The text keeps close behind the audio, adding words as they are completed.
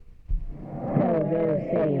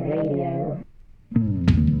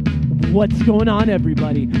What's going on,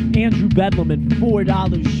 everybody? Andrew Bedlam and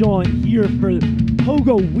 $4 Sean here for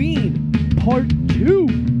PoGoWeen Part 2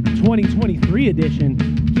 2023 edition.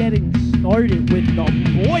 Getting started with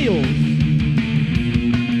the boils.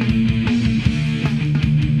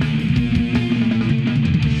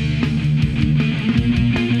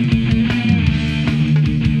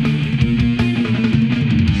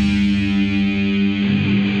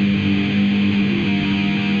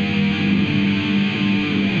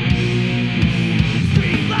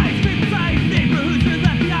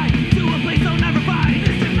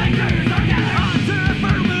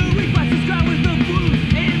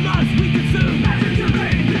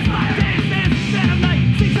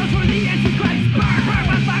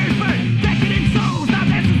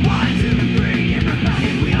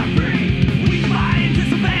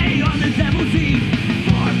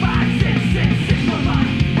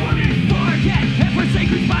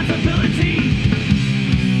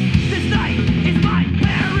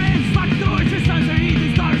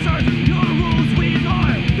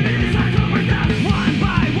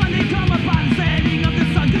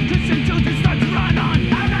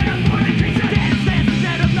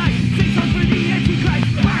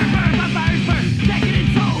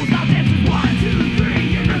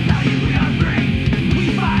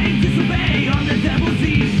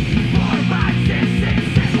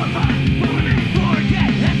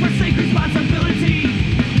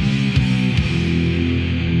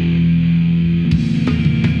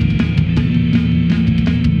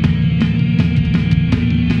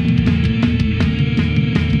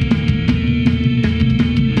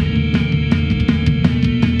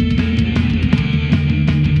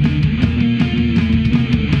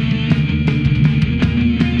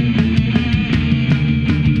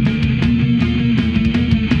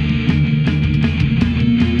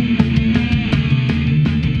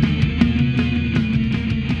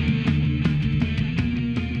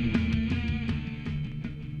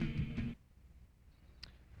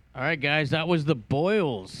 Guys, that was the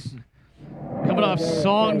Boils coming off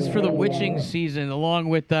songs for the witching season, along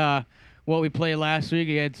with what we played last week.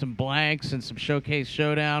 We had some blanks and some showcase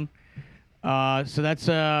showdown. So that's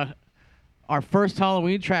our first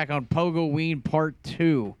Halloween track on PoGoWeen Part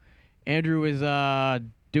 2. Andrew is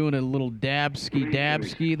doing a little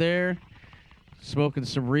dabski there, smoking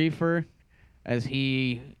some reefer, as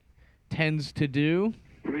he tends to do.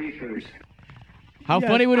 Reefers. How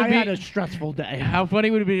funny would it be? I had a stressful day. How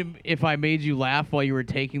funny would it be if I made you laugh while you were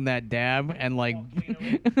taking that dab and like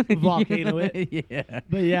volcano it? Yeah.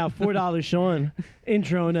 But yeah, $4 Sean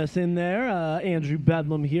introing us in there. Andrew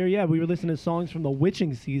Bedlam here. Yeah, we were listening to songs from the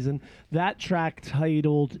witching season. That track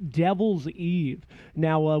titled "Devil's Eve."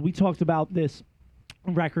 Now we talked about this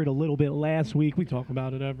record a little bit last week. We talk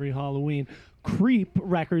about it every Halloween. Creep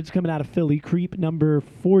Records coming out of Philly. Creep number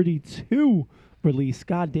 42. Release.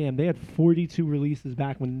 Goddamn, they had 42 releases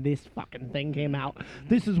back when this fucking thing came out.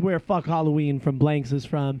 This is where Fuck Halloween from Blanks is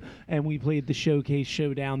from, and we played the Showcase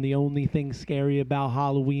Showdown. The only thing scary about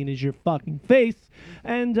Halloween is your fucking face.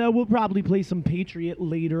 And we'll probably play some Patriot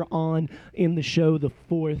later on in the show, the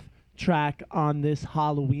fourth track on this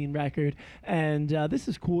Halloween record. And this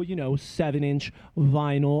is cool, 7-inch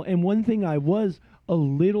vinyl. And one thing I was a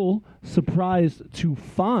little surprised to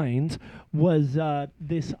find was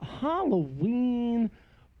this Halloween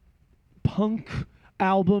punk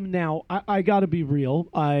album. Now, I gotta be real.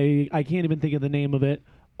 I can't even think of the name of it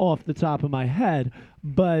off the top of my head.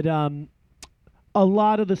 But a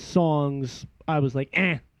lot of the songs, I was like,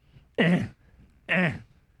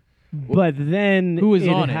 But then who was it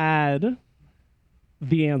on had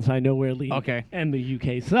the Anti-Nowhere League and the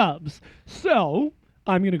UK subs. So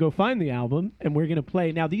I'm going to go find the album, and we're going to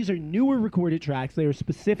play. Now, these are newer recorded tracks. They are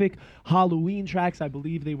specific Halloween tracks. I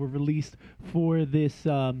believe they were released for this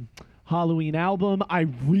Halloween album. I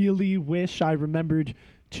really wish I remembered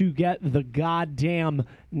to get the goddamn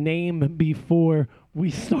name before we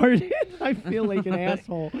started. I feel like an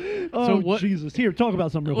asshole. Oh, Jesus. Here, talk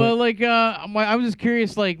about something real quick. Well, I was just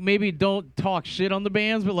curious, maybe don't talk shit on the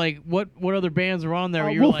bands, but, what other bands are on there?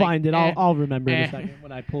 We'll find it. I'll remember in a second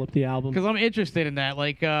when I pull up the album. Because I'm interested in that.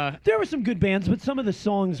 There were some good bands, but some of the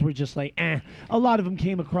songs were just A lot of them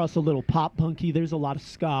came across a little pop-punky. There's a lot of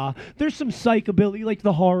ska. There's some psychobilly, like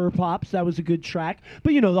the Horror Pops. That was a good track.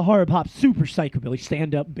 But, the Horror Pops, super psychobilly,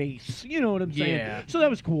 stand-up bass. You know what I'm saying? Yeah. So that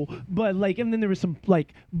was cool. But, and then there was some,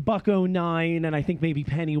 Bucko 9 and I think maybe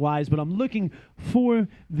Pennywise, but I'm looking for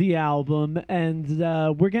the album, and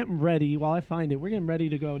we're getting ready. While I find it, we're getting ready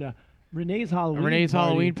to go to Renee's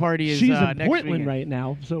Halloween party. Is She's in next Portland weekend. right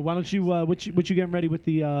now. So why don't you what you getting ready with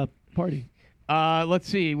the party? Let's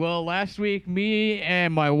see. Well, last week, me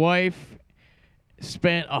and my wife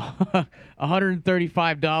spent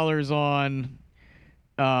 $135 on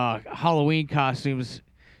Halloween costumes.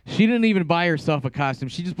 She didn't even buy herself a costume.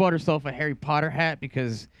 She just bought herself a Harry Potter hat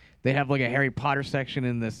because they have like a Harry Potter section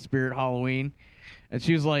in the Spirit Halloween. And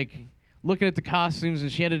she was like looking at the costumes,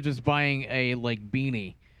 and she ended up just buying a like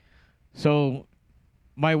beanie. So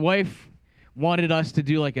my wife wanted us to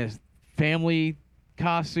do like a family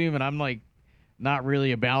costume, and I'm like not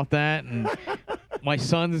really about that. And my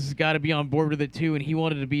son's got to be on board with it too, and he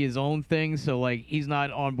wanted to be his own thing, so like he's not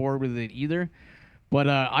on board with it either. But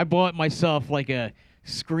I bought myself like a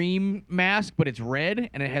Scream mask, but it's red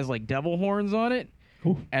and it has like devil horns on it.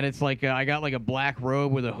 Cool. And it's like I got like a black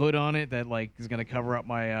robe with a hood on it that like is gonna cover up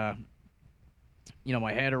my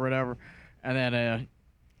my head or whatever. And then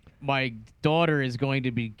my daughter is going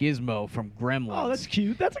to be Gizmo from Gremlins. Oh, that's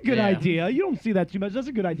cute. That's a good idea. You don't see that too much. That's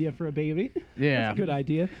a good idea for a baby. Yeah. That's a good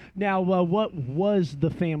idea. Now, what was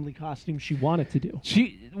the family costume she wanted to do?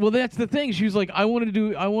 Well, that's the thing. She was like, I wanted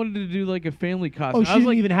to do like a family costume. Oh, she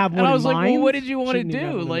didn't even have one and in I was like, mind? well, what did you want to She didn't even do?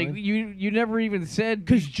 have one in Like, mind. you never even said.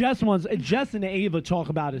 Because Jess and Ava talk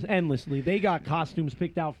about it endlessly. They got costumes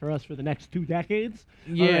picked out for us for the next 2 decades.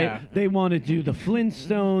 Yeah. All right? They want to do the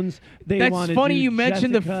Flintstones. That's funny you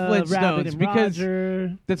mentioned the Jessica, Rabbit Flintstones and because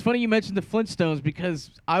Roger. that's funny you mentioned the Flintstones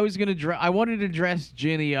because I wanted to dress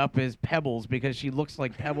Ginny up as Pebbles because she looks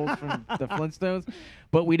like Pebbles from the Flintstones,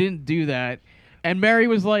 but we didn't do that. And Mary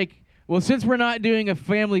was like, well, since we're not doing a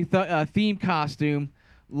family theme costume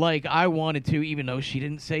like I wanted to, even though she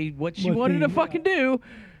didn't say what she wanted to fucking do,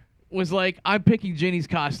 was like, I'm picking Ginny's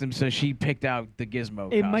costume, so she picked out the Gizmo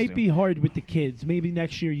It costume. might be hard with the kids. Maybe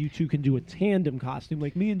next year you two can do a tandem costume.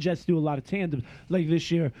 Like me and Jess do a lot of tandems. Like this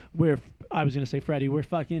year, we're Freddie. We're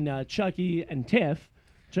fucking Chucky and Tiff.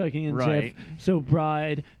 Chucky and Right. Tiff. So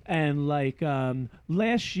Bride and like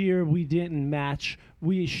last year we didn't match.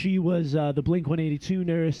 She was the Blink 182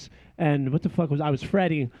 nurse, and what the fuck I was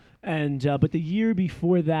Freddie. And but the year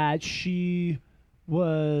before that she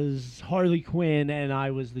was Harley Quinn and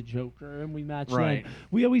I was the Joker, and we matched Right. them.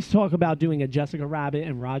 We always talk about doing a Jessica Rabbit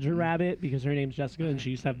and Roger Rabbit because her name's Jessica and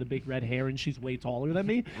she used to have the big red hair and she's way taller than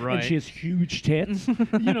me. Right. And she has huge tits.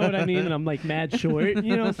 You know what I mean? And I'm like mad short.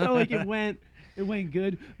 So like it went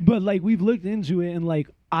good. But like we've looked into it and like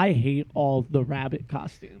I hate all the rabbit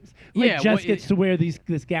costumes. Like Yeah, Jess well, gets to wear this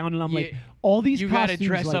gown and I'm like, all these you costumes gotta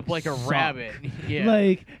dress like, up like a suck. rabbit. Yeah.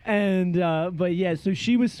 Like and but yeah, so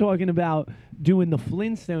she was talking about doing the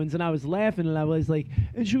Flintstones and I was laughing and I was like,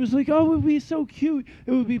 and she was like, oh, it would be so cute.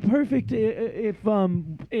 It would be perfect if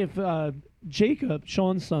Jacob,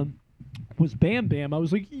 Sean's son, was Bam Bam. I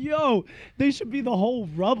was like, yo, they should be the whole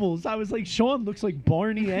Rubbles. I was like, Sean looks like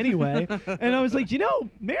Barney anyway. And I was like,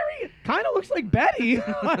 Mary kind of looks like Betty.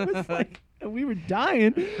 I was like, and we were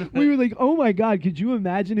dying. We were like, oh my God, could you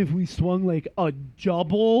imagine if we swung like a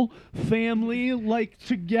double family like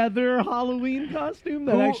together Halloween costume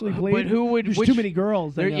that actually played? But who would? There's which, too many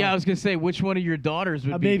girls. I know. Yeah, I was gonna say, which one of your daughters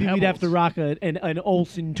would be maybe we'd have to Pebbles? rock an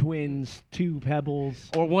Olsen twins, 2 Pebbles.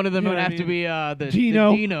 Or one of them You know would what I have to mean? be the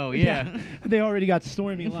Dino. Dino, yeah. They already got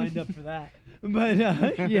Stormy lined up for that. But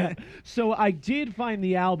yeah, so I did find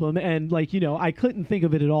the album, and I couldn't think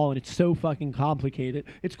of it at all, and it's so fucking complicated.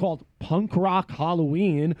 It's called Punk Rock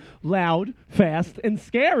Halloween, Loud, Fast, and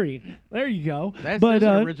Scary. There you go. That's an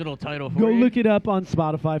original title for Go you. look it up on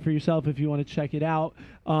Spotify for yourself if you want to check it out.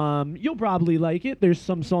 You'll probably like it. There's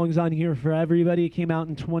some songs on here for everybody. It came out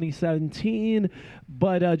in 2017,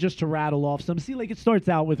 but just to rattle off some. See, it starts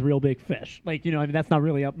out with Real Big Fish. That's not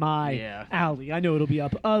really up my alley. I know it'll be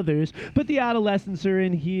up others, but the Adolescents are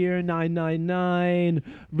in here, 999,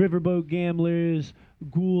 Riverboat Gamblers,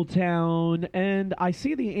 Ghoul Town, and I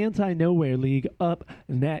see the Anti-Nowhere League up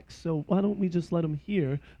next. So why don't we just let them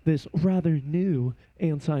hear this rather new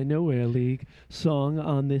Anti-Nowhere League song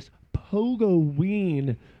on this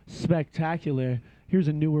PoGoWeen spectacular. Here's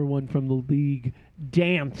a newer one from the league,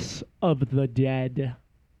 Dance of the Dead.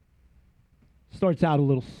 Starts out a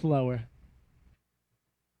little slower.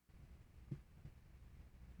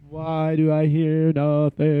 Why do I hear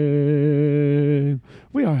nothing?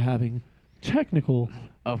 We are having technical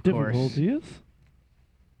Of course. difficulties.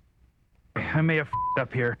 I may have f***ed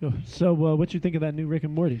up here. So, what you think of that new Rick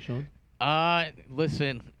and Morty, Sean?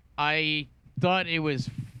 Listen, I thought it was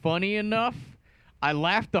funny enough. I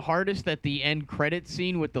laughed the hardest at the end credit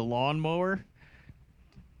scene with the lawnmower.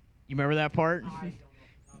 You remember that part?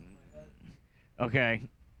 Okay.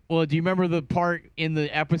 Well, do you remember the part in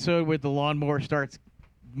the episode where the lawnmower starts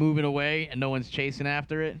moving away and no one's chasing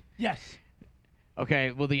after it? Yes.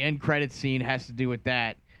 Okay, well, the end credit scene has to do with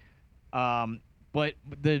that. But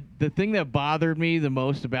the thing that bothered me the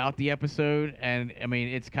most about the episode, and I mean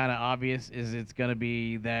it's kind of obvious, is it's gonna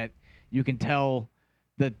be that you can tell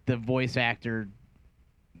that the voice actors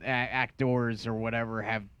or whatever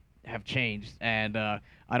have changed, and I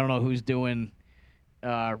don't know who's doing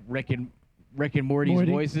Rick and Morty's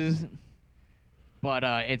voices, but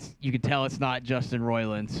you can tell it's not Justin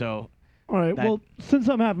Roiland. So. All right, well, since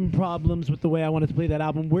I'm having problems with the way I wanted to play that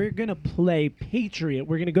album, we're going to play Patriot.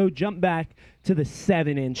 We're going to jump back to the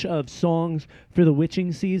 7-inch of songs for the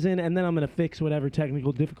witching season, and then I'm going to fix whatever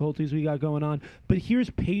technical difficulties we got going on. But here's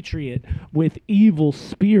Patriot with Evil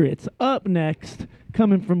Spirits. Up next,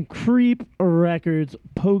 coming from Creep Records,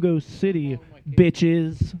 Pogo City,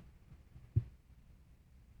 bitches.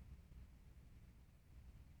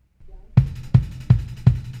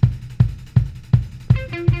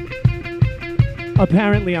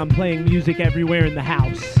 Apparently, I'm playing music everywhere in the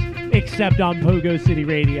house, except on Pogo City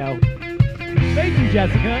Radio. Thank you,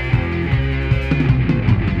 Jessica.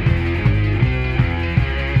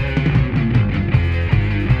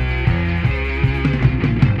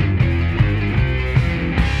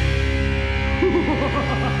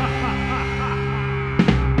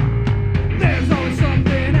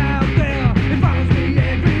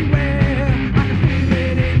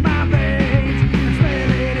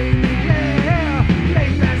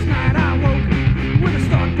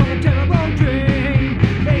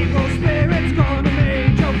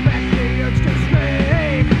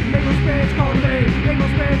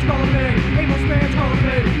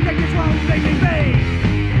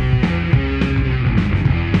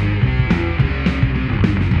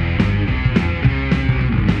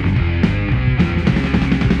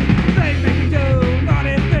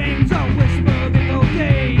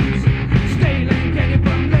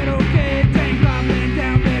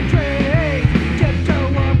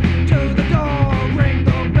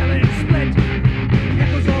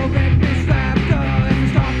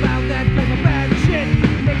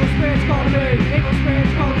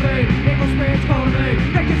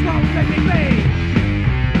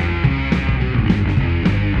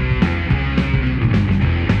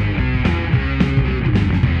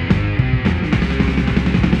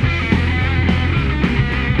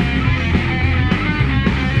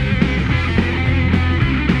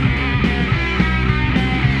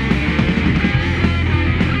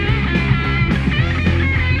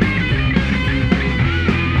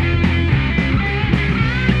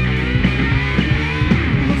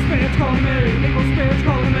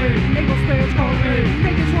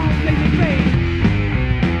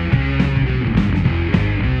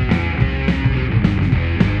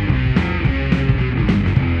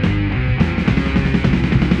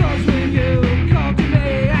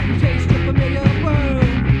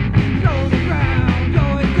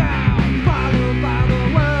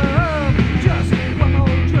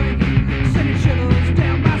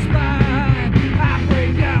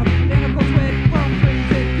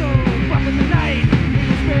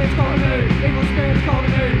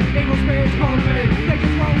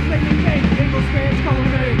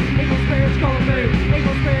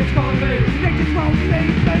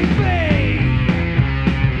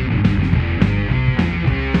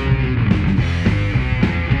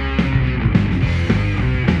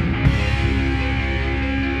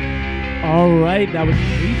 That was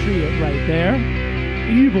Patriot right there.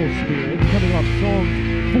 Evil Spirits coming off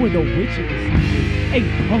songs for the witching season. A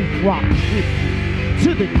punk rock tribute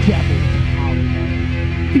to the devil's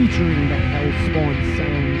holiday. Featuring the hellspawn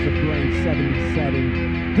sounds of Blank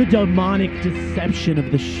 77. The demonic deception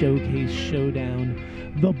of the Showcase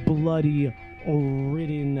Showdown. The bloody,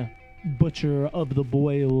 ridden butcher of the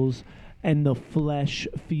boils. And the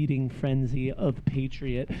flesh-feeding frenzy of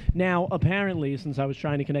Patriot. Now, apparently, since I was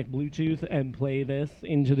trying to connect Bluetooth and play this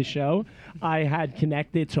into the show, I had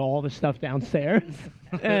connected to all the stuff downstairs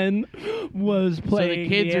and was playing. So the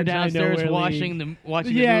kids are downstairs watching the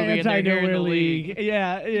movie and they're hearing the league.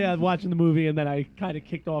 Yeah, watching the movie, and then I kind of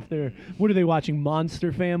kicked off their. What are they watching?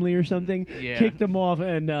 Monster Family or something? Yeah. Kicked them off,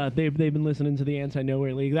 and they've been listening to the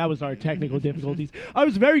Anti-Nowhere League. That was our technical difficulties. I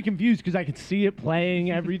was very confused because I could see it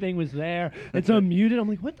playing. Everything was there. It's unmuted. I'm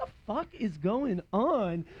like, what the fuck is going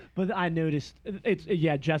on? But I noticed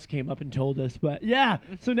Jess came up and told us. But yeah,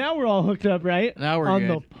 so now we're all hooked up, right? Now we're on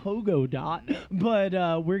good. The Pogo Dot. But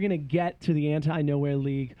we're gonna get to the Anti-Nowhere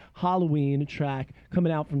League Halloween track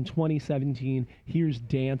coming out from 2017. Here's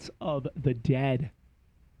Dance of the Dead.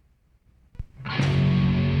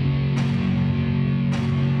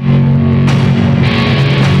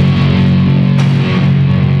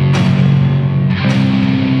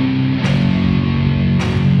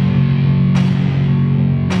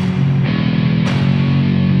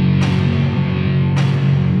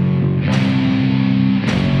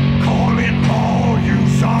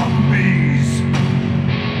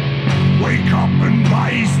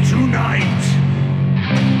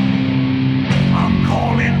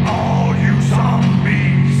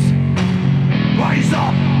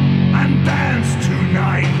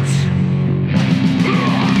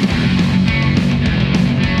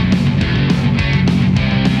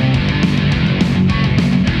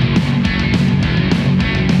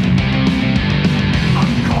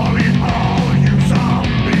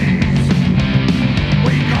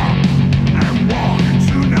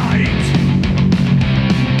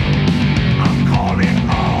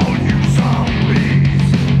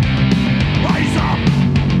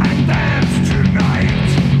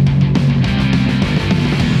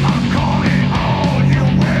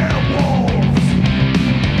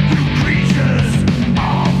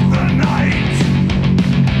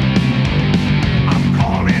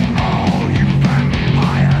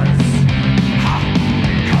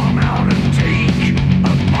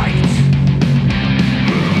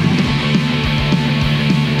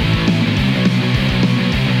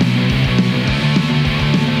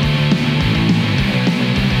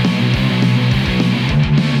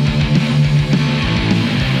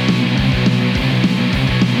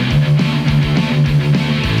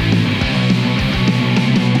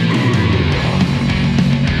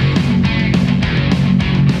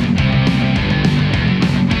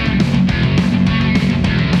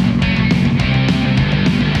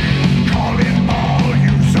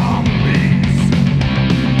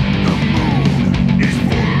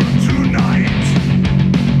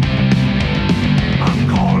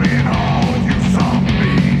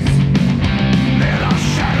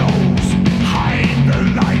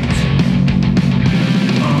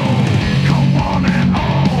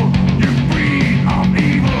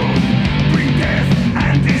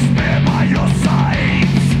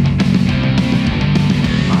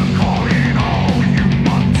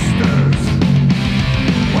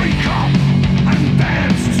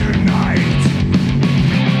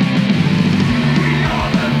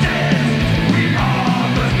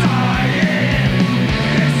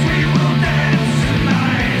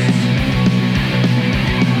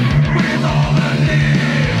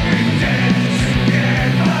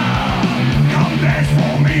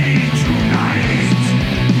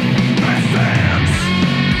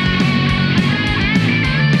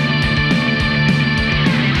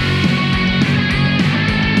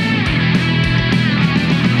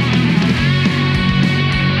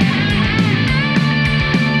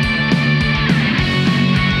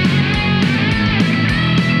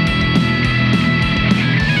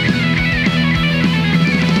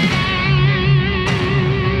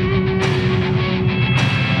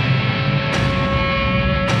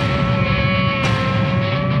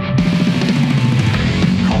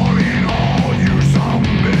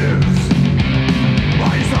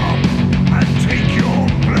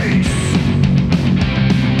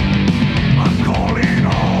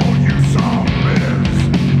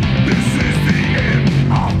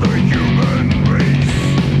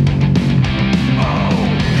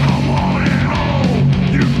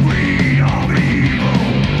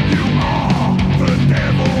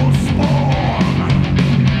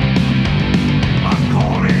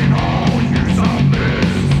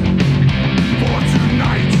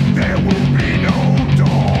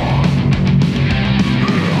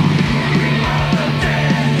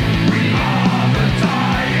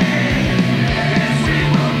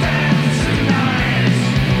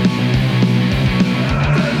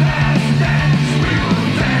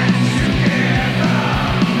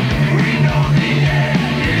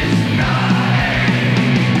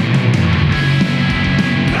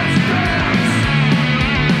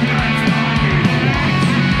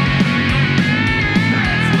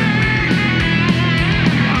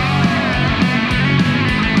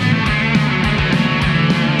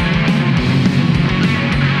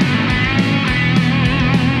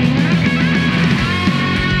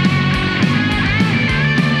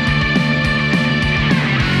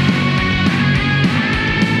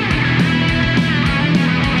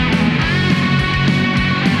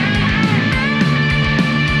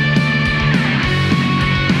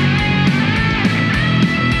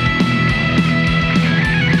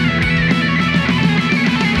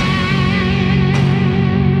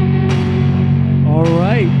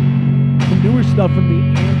 stuff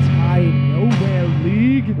from the Anti-Nowhere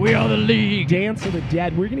League. We are the league. Dance of the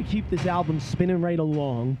Dead. We're going to keep this album spinning right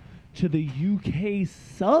along to the UK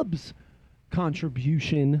Subs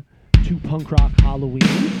contribution to punk rock Halloween.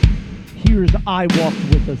 Here's I Walked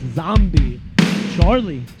with a Zombie.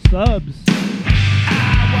 Charlie, Subs.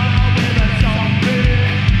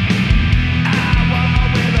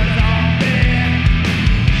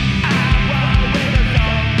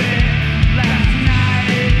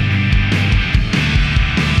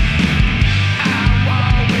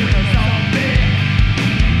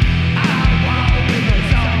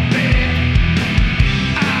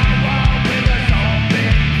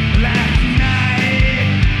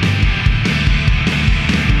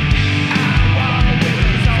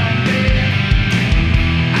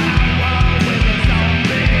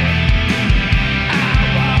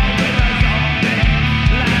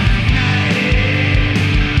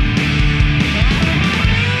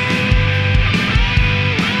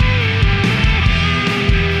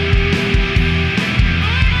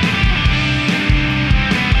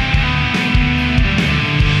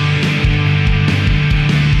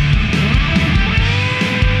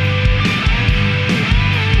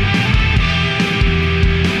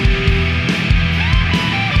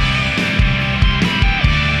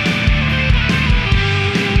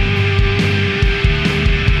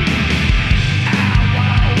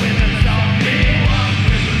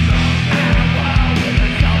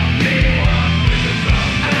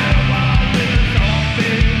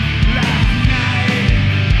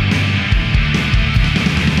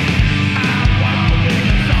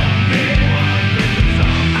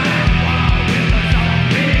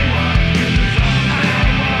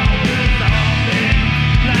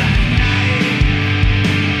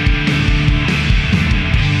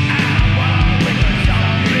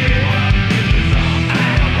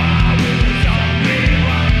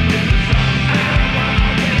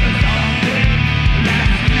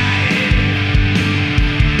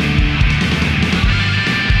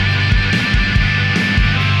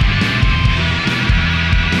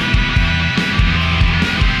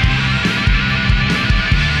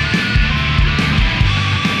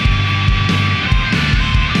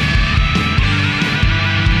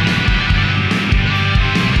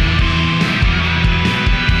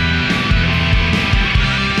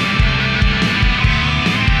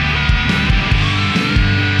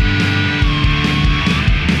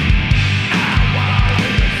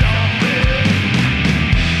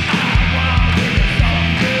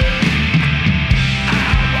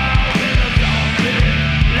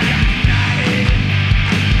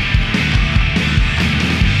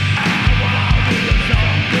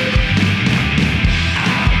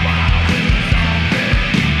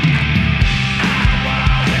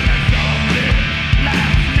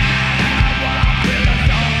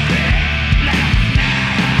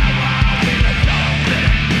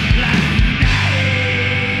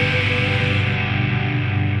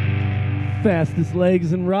 Fastest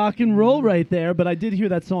legs in rock and roll right there, but I did hear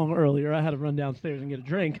that song earlier. I had to run downstairs and get a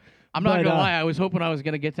drink. I'm not gonna lie, I was hoping I was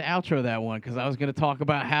gonna get to outro that one because I was gonna talk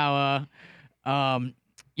about how,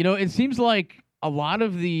 it seems like a lot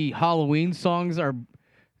of the Halloween songs are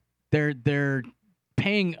they're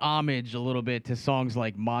paying homage a little bit to songs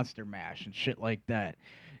like Monster Mash and shit like that,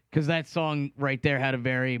 because that song right there had a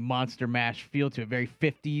very Monster Mash feel to it, very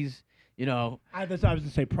 50s. I was gonna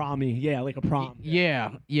say prom-y, yeah, like a prom.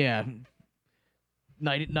 Yeah.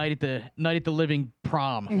 Night at the Living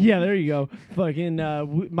prom. Yeah, there you go. Fucking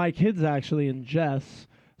my kids actually and Jess,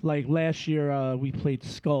 like last year we played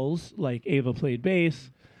Skulls. Like Ava played bass,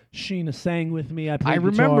 Sheena sang with me. I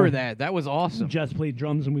remember guitar. that was awesome. Jess played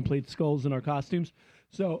drums and we played Skulls in our costumes.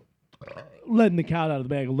 So letting the cat out of the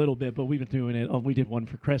bag a little bit, but we've been doing it. We did one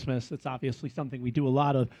for Christmas. It's obviously something we do a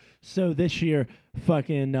lot of. So this year,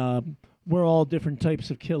 fucking we're all different types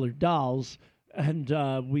of killer dolls, and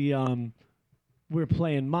we're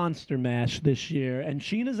playing Monster Mash this year, and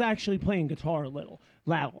Sheena's actually playing guitar a little.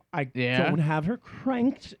 Now, I don't have her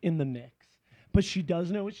cranked in the mix, but she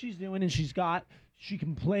does know what she's doing, and she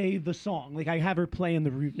can play the song. Like, I have her playing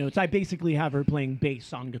the root notes. I basically have her playing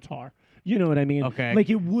bass on guitar. You know what I mean? Okay. Like,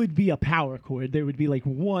 it would be a power chord. There would be, like,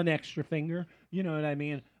 one extra finger. You know what I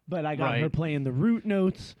mean? But I got her playing the root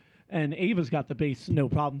notes, and Ava's got the bass, no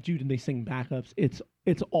problem. Dude, and they sing backups.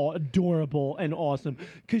 It's all adorable and awesome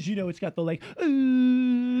because it's got the like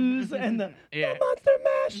oohs and the Monster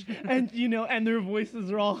Mash and and their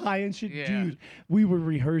voices are all high and shit. Dude, we were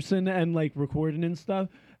rehearsing and like recording and stuff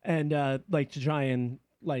and like to try and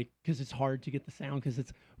like because it's hard to get the sound because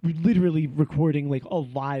it's literally recording like a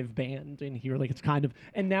live band in here. Like it's kind of,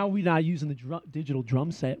 and now we're not using the digital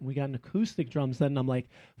drum set. We got an acoustic drum set, and I'm like,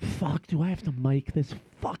 fuck, do I have to mic this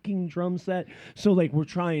fucking drum set? So like we're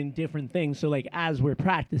trying different things. So like as we're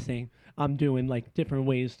practicing, I'm doing like different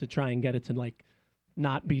ways to try and get it to like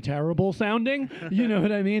not be terrible sounding, you know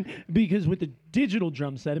what I mean? Because with the digital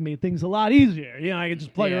drum set, it made things a lot easier. You know, I could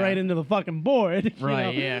just plug it right into the fucking board.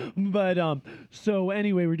 Right, you know? But so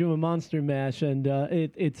anyway, we're doing Monster Mash, and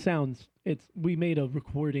it sounds. We made a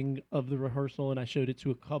recording of the rehearsal, and I showed it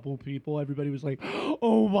to a couple people. Everybody was like,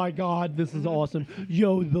 "Oh my god, this is awesome!"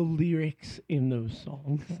 Yo, the lyrics in those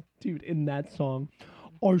songs, dude, in that song,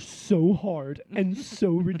 are so hard and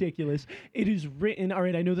so ridiculous. It is written, all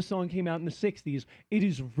right, I know the song came out in the 60s. It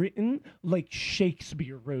is written like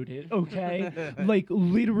Shakespeare wrote it, okay? Like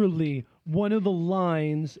literally, one of the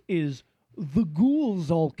lines is, "The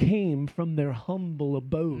ghouls all came from their humble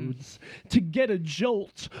abodes to get a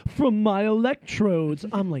jolt from my electrodes."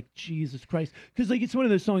 I'm like, Jesus Christ. Because like it's one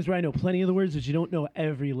of those songs where I know plenty of the words, but you don't know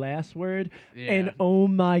every last word. Yeah. And oh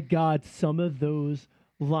my God, some of those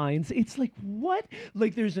lines, it's like, what?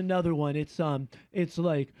 Like there's another one. It's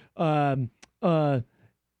like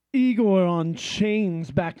Igor on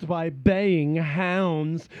chains backed by baying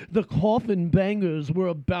hounds. The coffin bangers were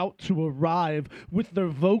about to arrive with their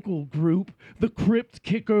vocal group, the Crypt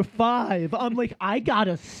Kicker 5. I'm like, I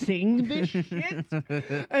gotta sing this shit?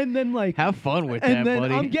 And then like... Have fun with and that, then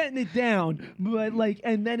buddy. I'm getting it down. But like,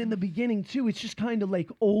 and then in the beginning too, it's just kind of like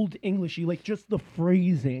old Englishy, like just the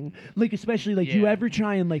phrasing. Like especially like you Yeah. ever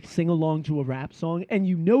try and like sing along to a rap song and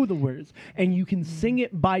you know the words and you can sing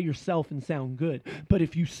it by yourself and sound good. But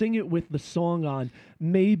if you sing it with the song on,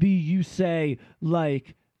 maybe you say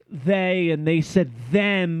like they and they said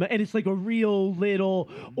them, and it's like a real little,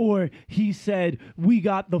 or he said we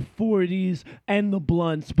got the 40s and the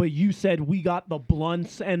blunts, but you said we got the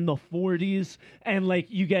blunts and the 40s, and like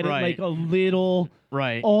you get Right. it like a little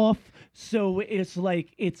Right. off. So it's like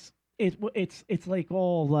it's like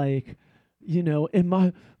all like, you know, in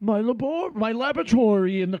my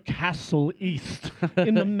laboratory in the castle east,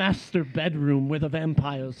 in the master bedroom where the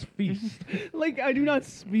vampires feast. Like I do not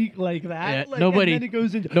speak like that. Yeah, Like, nobody- And then it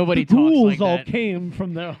goes into nobody the talks ghouls like all that. came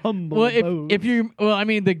from their humble Well, abodes. if you, well, I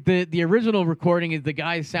mean, the original recording is the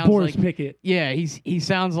guy sounds Boris like, Pickett. yeah, he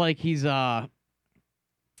sounds like he's like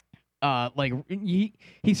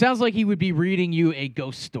he sounds like he would be reading you a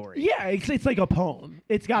ghost story. Yeah, it's like a poem.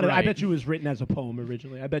 It's got. I Right. bet you it was written as a poem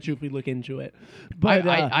originally. I bet you if we look into it. But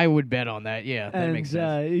I would bet on that. Yeah, that and, makes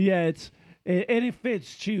sense. Yeah, and it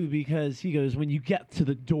fits too because he goes, when you get to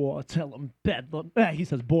the door, tell him Bedlam. He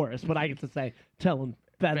says Boris, but I get to say, tell him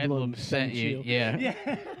Bedlam sent you. Yeah.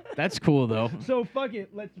 Yeah. That's cool though. So fuck it,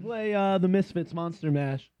 let's play the Misfits Monster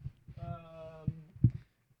Mash.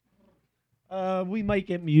 We might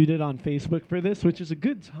get muted on Facebook for this, which is a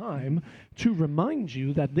good time to remind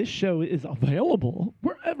you that this show is available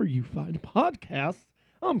wherever you find podcasts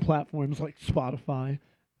on platforms like Spotify,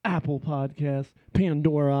 Apple Podcasts,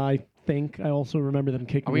 Pandora, I think. I also remember them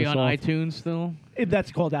kicking Are we us on off. iTunes still?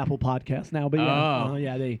 That's called Apple Podcasts now, but yeah, Oh.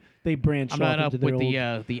 yeah, they branched I'm off not up into their with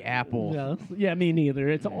old... the Apple. Yeah, me neither.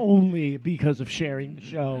 It's only because of sharing the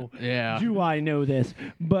show. Yeah. Do I know this?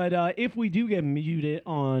 But if we do get muted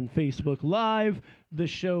on Facebook Live, the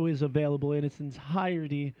show is available in its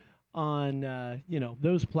entirety on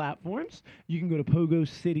those platforms. You can go to Pogo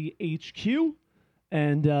City HQ,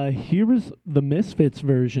 and here is the Misfits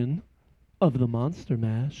version of the Monster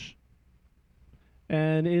Mash.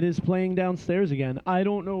 And it is playing downstairs again. I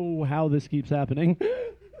don't know how this keeps happening.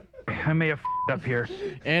 I may have f***ed up here.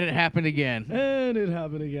 And it happened again. And it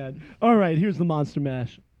happened again. All right, here's the Monster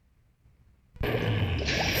Mash.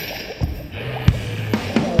 The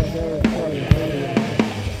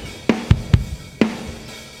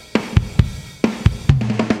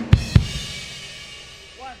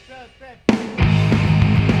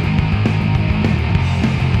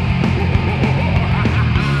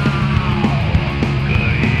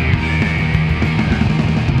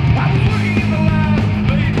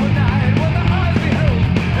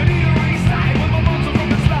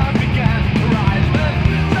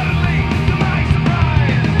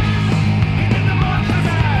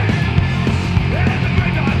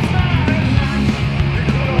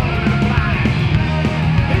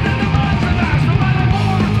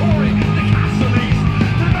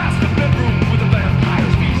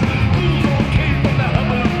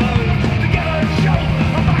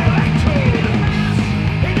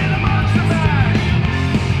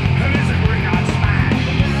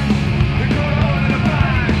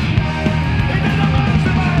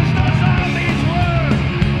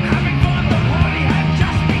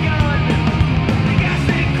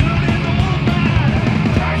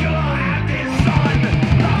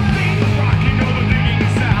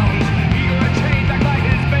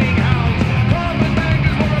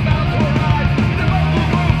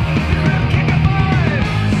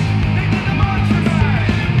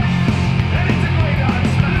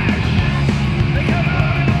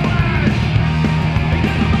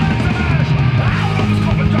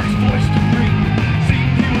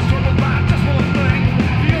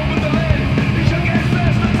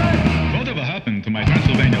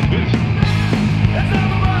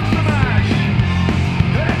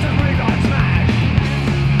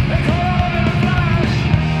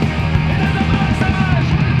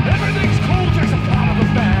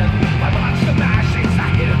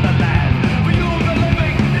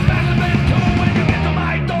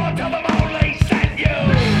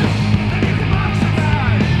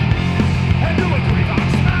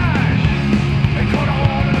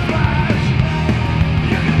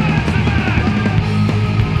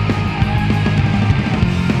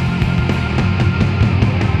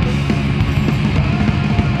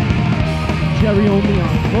Jerry Only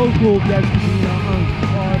on vocal, Desmondina on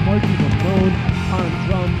guitar, Marky Ramone on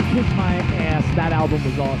drum, Kiss My Ass. That album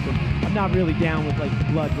was awesome. I'm not really down with like the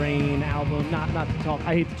Blood Rain album. Not to talk.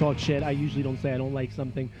 I hate to talk shit. I usually don't say I don't like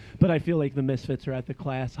something, but I feel like the Misfits are at the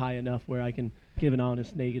class high enough where I can give an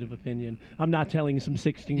honest negative opinion. I'm not telling some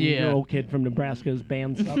 16-year-old kid from Nebraska's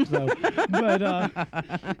band stuff, though.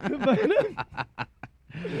 but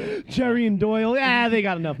Jerry and Doyle, they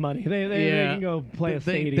got enough money. They can go play a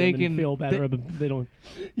stadium and feel better, but they don't.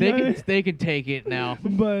 They can take it now.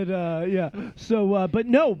 But yeah. So, but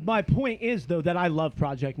no, my point is though that I love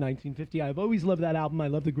Project 1950. I've always loved that album. I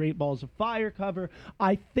love the Great Balls of Fire cover.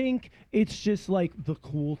 I think it's just like the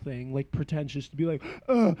cool thing, like pretentious to be like,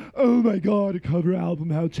 oh my god, a cover album,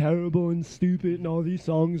 how terrible and stupid, and all these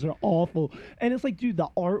songs are awful. And it's like, dude, the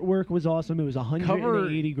artwork was awesome. It was a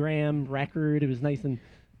 180-gram record. It was nice and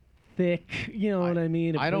thick, you know what I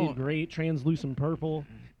mean? It played great, translucent purple.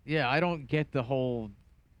 Yeah, I don't get the whole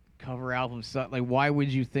cover album suck. Like, why would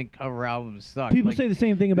you think cover albums suck? People say the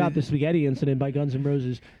same thing about the Spaghetti Incident by Guns N'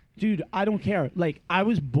 Roses. Dude, I don't care. Like, I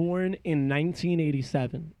was born in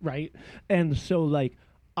 1987, right? And so, like,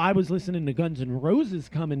 I was listening to Guns N' Roses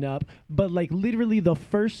coming up, but, like, literally the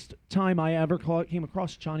first time I ever came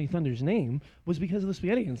across Johnny Thunder's name was because of the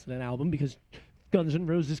Spaghetti Incident album, because Guns N'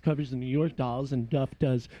 Roses covers the New York Dolls, and Duff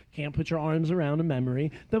does Can't Put Your Arms Around a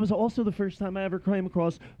Memory. That was also the first time I ever came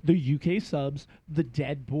across the UK Subs, the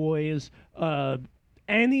Dead Boys,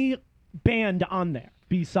 any band on there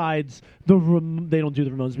besides they don't do the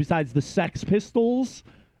Ramones, besides the Sex Pistols.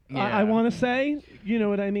 Yeah. I want to say, you know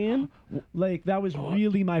what I mean? Like, that was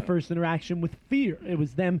really my first interaction with Fear. It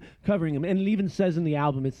was them covering them. And it even says in the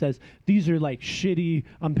album, it says, these are like shitty,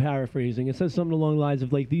 I'm paraphrasing, it says something along the lines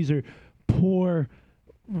of like, these are poor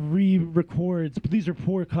re-records, but these are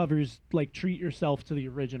poor covers, like, treat yourself to the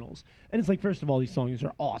originals. And it's like, first of all, these songs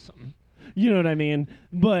are awesome. You know what I mean?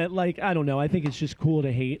 But, like, I don't know. I think it's just cool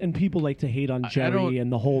to hate. And people like to hate on Jerry and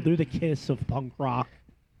the whole, they're the Kiss of punk rock.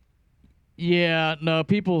 Yeah, no,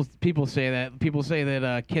 people say that. People say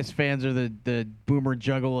that Kiss fans are the boomer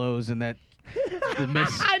juggalos and that the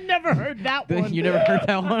I never heard that one. You never heard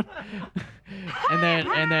that one?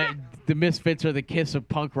 and that the Misfits are the Kiss of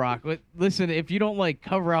punk rock. Listen, if you don't like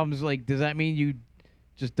cover albums, like, does that mean you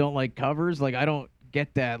just don't like covers? Like, I don't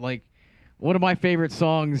get that. Like, one of my favorite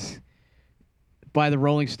songs by the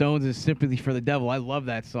Rolling Stones is "Sympathy for the Devil." I love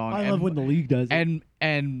that song. I love when the League does it.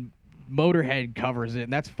 And Motorhead covers it,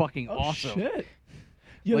 and that's fucking awesome. Shit.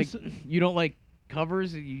 Like, you don't like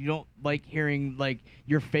covers? You don't like hearing, like,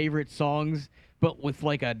 your favorite songs, but with,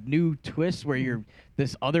 like, a new twist where you're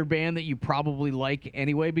this other band that you probably like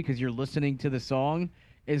anyway because you're listening to the song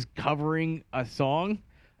is covering a song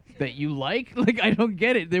that you like? Like, I don't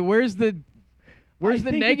get it. Where's the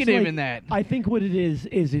negative in that? I think what it is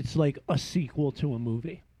it's like a sequel to a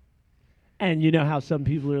movie. And you know how some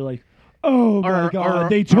people are like, oh my god,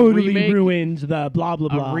 they totally ruined the blah blah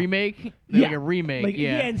blah. A remake? Yeah. Like a remake, like,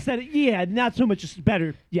 yeah. Not so much, just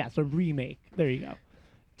better. Yeah, it's a remake. There you go.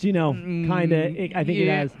 Do you know, kind of, I think it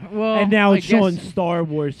has. Well, and now I it's showing guess Star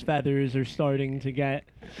Wars feathers are starting to get.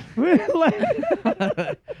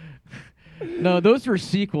 No, those were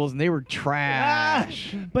sequels, and they were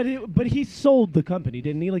trash. But he sold the company,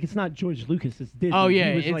 didn't he? Like, it's not George Lucas, it's Disney. Oh yeah,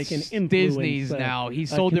 he was it's like an influence, Disney's now. He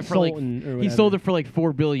sold it for like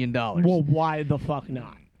 $4 billion. Well, why the fuck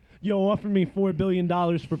not? Yo, offer me $4 billion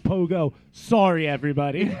for Pogo. Sorry,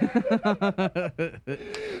 everybody.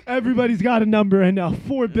 Everybody's got a number, and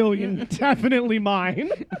 $4 billion definitely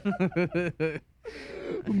mine.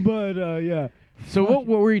 But yeah. So what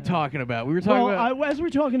were you talking about? We were talking about as we're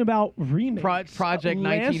talking about remakes, Project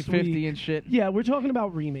 1950 and shit. Yeah, we're talking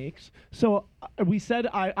about remakes. So we said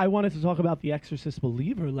I wanted to talk about The Exorcist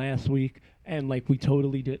Believer last week, and like we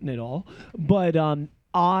totally didn't at all. But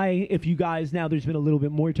if you guys, now there's been a little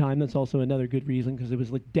bit more time. That's also another good reason because it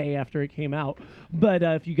was like day after it came out. But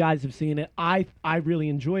if you guys have seen it, I really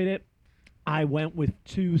enjoyed it. I went with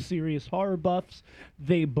two serious horror buffs.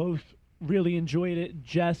 They both really enjoyed it.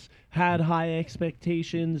 Jess had high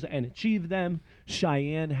expectations and achieved them.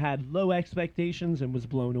 Cheyenne had low expectations and was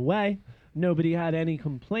blown away. Nobody had any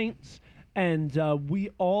complaints. And we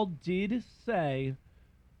all did say,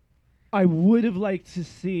 I would have liked to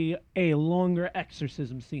see a longer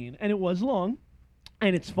exorcism scene. And it was long.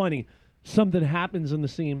 And it's funny. Something happens in the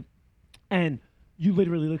scene, and you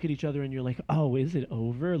literally look at each other and you're like, oh, is it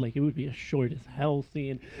over? Like, it would be a short as hell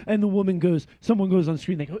scene. And someone goes on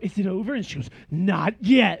screen, they go, is it over? And she goes, not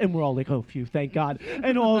yet. And we're all like, oh, phew, thank God.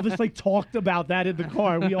 And all of us like talked about that in the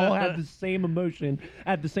car. We all had the same emotion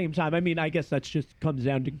at the same time. I mean, I guess that's just comes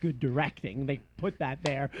down to good directing. They put that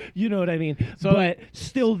there. You know what I mean? So but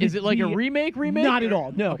still, is it like a remake? Not at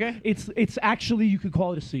all. No. Okay. It's actually, you could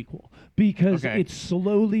call it a sequel because it's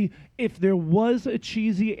slowly, if there was a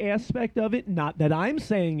cheesy aspect of it, not that I'm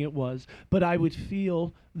saying it was, but I would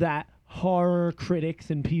feel that horror critics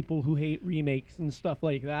and people who hate remakes and stuff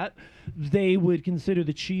like that, they would consider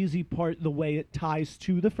the cheesy part the way it ties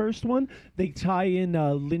to the first one. They tie in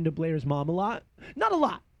Linda Blair's mom a lot. Not a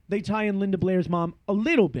lot. They tie in Linda Blair's mom a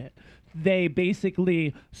little bit. They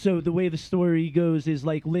basically, so the way the story goes is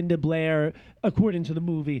like Linda Blair, according to the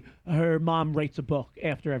movie, her mom writes a book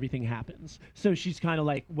after everything happens. So she's kind of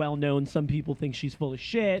like well known. Some people think she's full of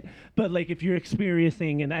shit, but like if you're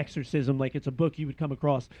experiencing an exorcism, like it's a book you would come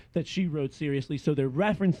across that she wrote seriously. So they're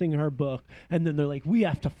referencing her book, and then they're like, we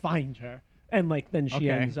have to find her. And like then she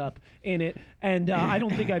ends up in it. And I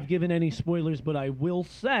don't think I've given any spoilers, but I will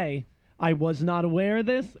say I was not aware of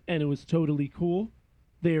this, and it was totally cool.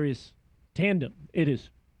 There is tandem. It is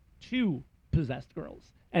 2 possessed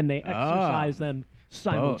girls, and they exercise them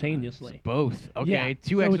simultaneously. Both. Okay, Yeah,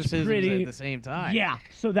 2 so it's exorcisms pretty- at the same time. Yeah,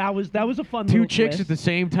 so that was a fun 2 little chicks twist. at the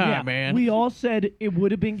same time, Yeah, man. we all said it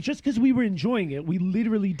would have been, just because we were enjoying it, we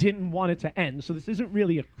literally didn't want it to end. So this isn't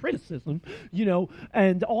really a criticism, you know,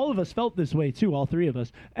 and all of us felt this way too, all 3 of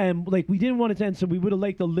us. And like we didn't want it to end, so we would have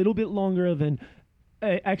liked a little bit longer of an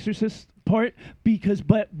exorcist part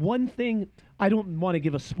but one thing, I don't want to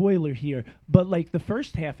give a spoiler here, but like the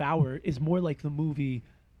first half hour is more like the movie,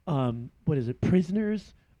 what is it,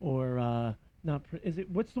 Prisoners, or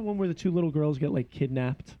what's the one where the 2 little girls get like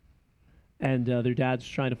kidnapped and their dad's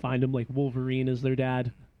trying to find them, like Wolverine is their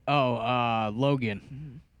dad?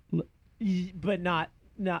 Logan. But not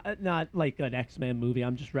like an X-Men movie.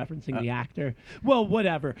 I'm just referencing the actor. Well,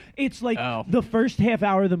 whatever. It's like the first half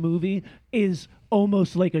hour of the movie is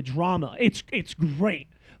almost like a drama. It's great.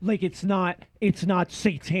 Like it's not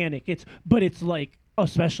satanic. But it's like,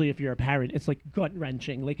 especially if you're a parent, it's like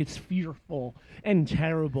gut-wrenching. Like it's fearful and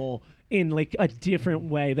terrible in like a different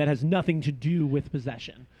way that has nothing to do with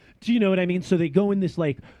possession. Do you know what I mean? So they go in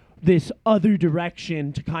this other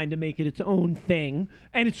direction to kind of make it its own thing,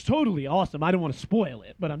 and it's totally awesome. I don't want to spoil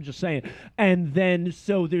it, but I'm just saying. And then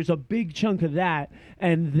so there's a big chunk of that,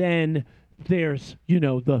 and then there's, you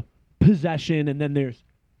know, the possession, and then there's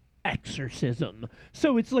exorcism.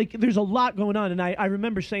 So it's like there's a lot going on, and I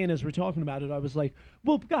remember saying as we're talking about it, I was like,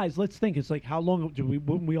 well, guys, let's think. It's like, how long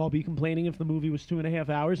wouldn't we all be complaining if the movie was 2.5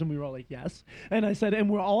 hours? And we were all like, yes. And I said, and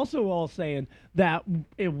we're also all saying that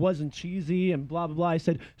it wasn't cheesy and blah, blah, blah. I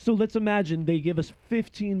said, so let's imagine they give us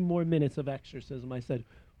 15 more minutes of exorcism. I said,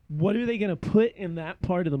 what are they going to put in that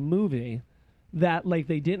part of the movie that like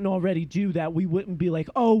they didn't already do, that we wouldn't be like,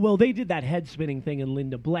 oh, well, they did that head spinning thing in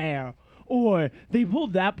Linda Blair, or they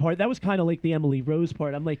pulled that part. That was kind of like the Emily Rose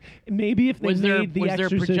part. I'm like, maybe if they made the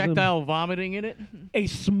exorcism, was there projectile vomiting in it?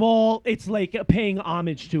 It's like paying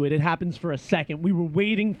homage to it. It happens for a second. We were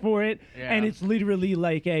waiting for it, and it's literally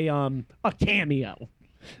like a cameo.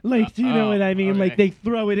 Like, do you know what I mean? Okay. Like, they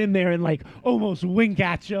throw it in there and, like, almost wink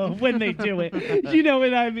at you when they do it. You know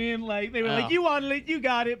what I mean? Like, they were like, you wanted it, you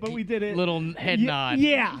got it, but we did it. Little head nod.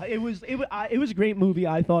 Yeah, it was a great movie.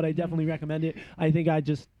 I thought I'd definitely recommend it. I think I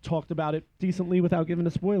just talked about it decently without giving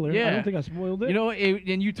a spoiler. Yeah. I don't think I spoiled it. You know,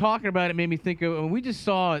 and you talking about it made me think of, and we just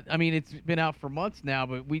saw it. I mean, it's been out for months now,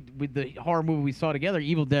 but with the horror movie we saw together,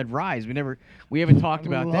 Evil Dead Rise, we haven't talked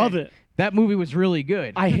about that. Love it. That movie was really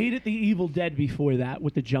good. I hated the Evil Dead before that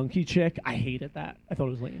with the junkie chick. I hated that. I thought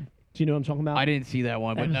it was lame. Do you know what I'm talking about? I didn't see that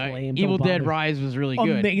one, That but was lame. Evil Don't Dead bother. Rise was really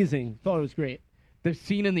good. Amazing. Thought it was great. The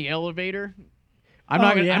scene in the elevator.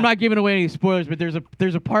 I'm yeah. not giving away any spoilers, but there's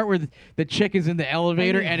a part where the chick is in the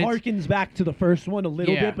elevator and it it's harkens back to the first one a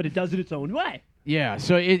little Yeah. bit, but it does it its own way. yeah.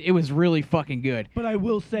 So it was really fucking good. But I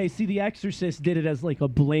will say, see, The Exorcist did it as like a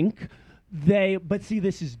blink. But see,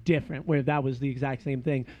 this is different, where that was the exact same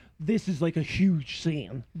thing. This is like a huge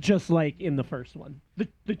scene, just like in the first one.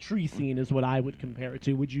 The tree scene is what I would compare it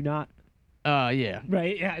to. Would you not? Yeah.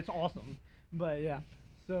 Right? Yeah, it's awesome. But yeah.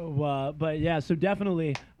 So so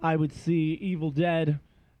definitely I would see Evil Dead,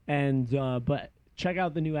 and but check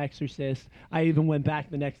out the new Exorcist. I even went back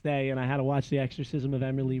the next day and I had to watch The Exorcism of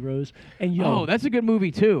Emily Rose. And Oh, that's a good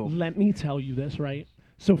movie too. let me tell you this, right?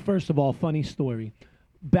 So first of all, funny story.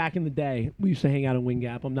 Back in the day, we used to hang out in Wing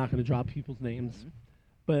Gap. I'm not going to drop people's names,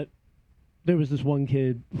 but there was this one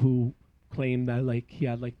kid who claimed that like he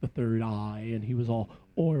had like the third eye and he was all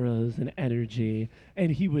auras and energy,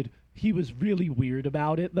 and he was really weird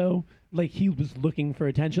about it though. Like he was looking for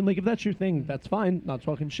attention. Like if that's your thing, that's fine. Not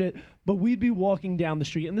talking shit. But we'd be walking down the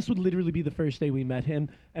street, and this would literally be the first day we met him.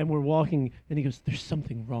 And we're walking, and he goes, "There's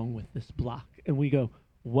something wrong with this block." And we go,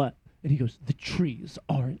 "What?" And he goes, "The trees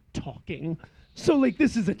aren't talking." So like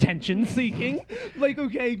this is attention seeking. Like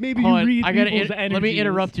okay, maybe Hold you on, read I gotta people's let me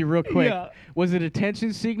interrupt you real quick. Yeah. Was it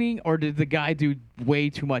attention seeking, or did the guy do way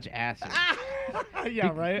too much acid?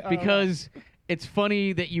 Yeah, right. Because it's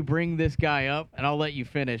funny that you bring this guy up, and I'll let you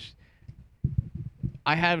finish.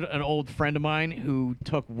 I had an old friend of mine who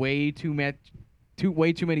took way too many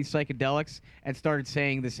psychedelics and started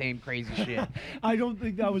saying the same crazy shit. I don't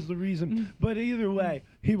think that was the reason, but either way,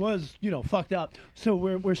 he was, fucked up. So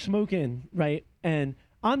we're smoking, right? And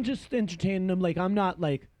I'm just entertaining him, like I'm not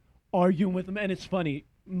like arguing with him. And it's funny,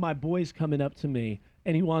 my boy's coming up to me,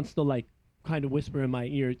 and he wants to like kind of whisper in my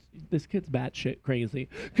ear, "This kid's batshit crazy,"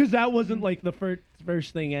 because that wasn't like the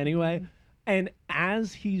first thing anyway. And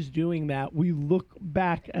as he's doing that, we look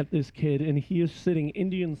back at this kid, and he is sitting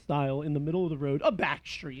Indian style in the middle of the road, a back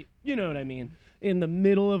street, you know what I mean, in the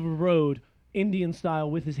middle of a road, Indian style,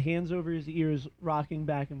 with his hands over his ears, rocking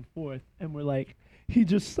back and forth. And we're like, he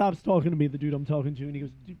just stops talking to me, the dude I'm talking to, and he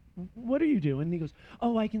goes, "Dude, what are you doing?" And he goes,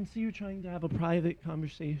 "Oh, I can see you're trying to have a private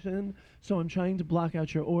conversation, so I'm trying to block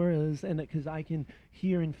out your auras, and because I can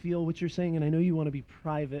hear and feel what you're saying, and I know you want to be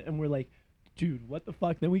private." And we're like, "Dude, what the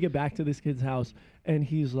fuck?" Then we get back to this kid's house, and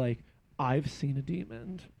he's like, "I've seen a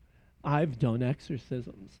demon. I've done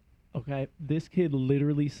exorcisms." Okay? This kid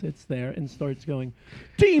literally sits there and starts going,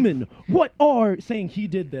 "Demon, saying he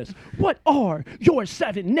did this, what are your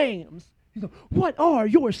 7 names?" He's like, "What are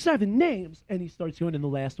your 7 names?" And he starts going in the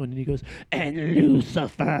last one, and he goes, "And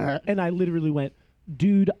Lucifer." And I literally went,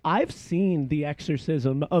 "Dude, I've seen The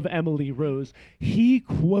Exorcism of Emily Rose." He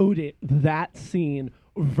quoted that scene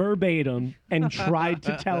verbatim and tried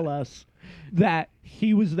to tell us that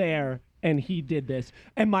he was there and he did this.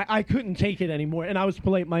 And I couldn't take it anymore. And I was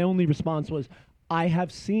polite. My only response was, "I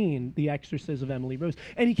have seen The Exorcism of Emily Rose."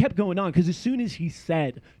 And he kept going on, because as soon as he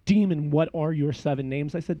said, "Demon, what are your 7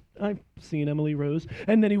 names?" I said, "I've seen Emily Rose."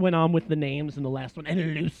 And then he went on with the names, and the last one,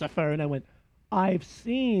 "And Lucifer." And I went, "I've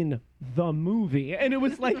seen the movie." And it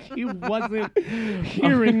was like he wasn't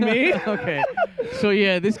hearing me. Okay. So,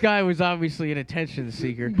 yeah, this guy was obviously an attention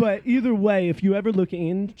seeker. But either way, if you ever look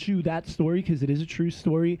into that story, because it is a true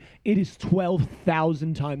story, it is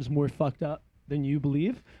 12,000 times more fucked up than you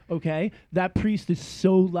believe, okay? That priest is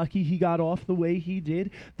so lucky he got off the way he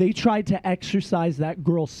did. They tried to exorcise that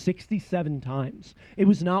girl 67 times. It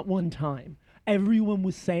was not one time. Everyone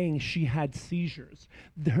was saying she had seizures.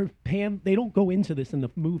 They don't go into this in the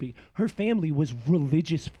movie. Her family was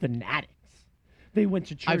religious fanatics. They went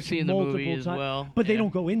to church I've seen the multiple movie as times, well. but they Yeah.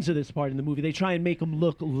 don't go into this part in the movie. They try and make them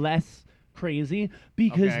look less crazy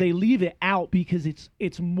because Okay. they leave it out because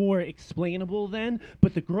it's more explainable then.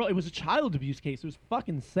 But the girl, it was a child abuse case. It was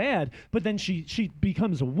fucking sad. But then she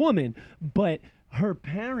becomes a woman. But her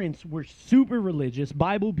parents were super religious,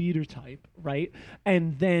 Bible beater type, right?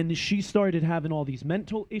 And then she started having all these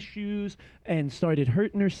mental issues and started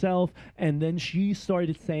hurting herself. And then she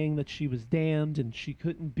started saying that she was damned and she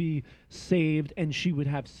couldn't be saved. And she would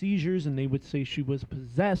have seizures, and they would say she was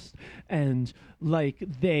possessed. And like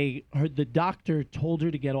the doctor told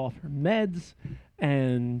her to get off her meds,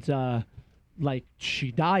 and like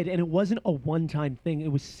she died. And it wasn't a one-time thing.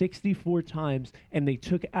 It was 64 times, and they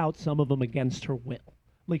took out some of them against her will.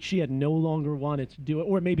 Like she had no longer wanted to do it,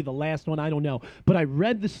 or maybe the last one, I don't know. But I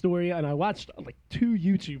read the story and I watched like 2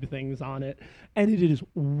 YouTube things on it, and it is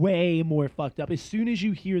way more fucked up. As soon as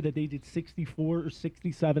you hear that they did 64 or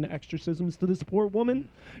 67 exorcisms to this poor woman,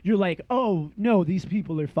 you're like, "Oh no, these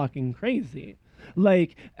people are fucking crazy."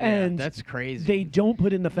 Like, and that's crazy. They don't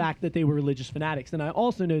put in the fact that they were religious fanatics. And I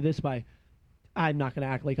also know this I'm not going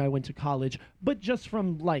to act like I went to college, but just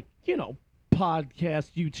from like,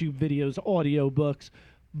 podcasts, YouTube videos, audio books.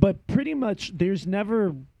 But pretty much there's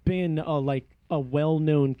never been a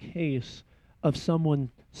well-known case of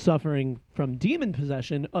someone suffering from demon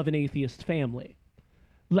possession of an atheist family.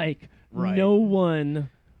 Like, Right. No one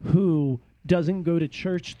who doesn't go to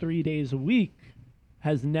church 3 days a week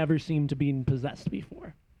has never seemed to be possessed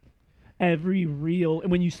before. every real,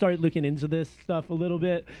 and when you start looking into this stuff a little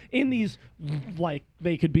bit, in these, like,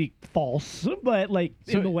 they could be false, but like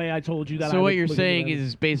in the way I told you that. So I what would you're look into saying them.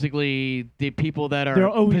 is basically the people that They're are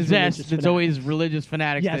always possessed. religious It's always religious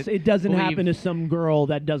fanatics. Yes, that it doesn't believe- happen to some girl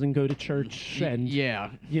that doesn't go to church and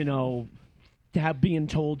Yeah. you know, to have being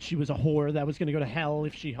told she was a whore that was going to go to hell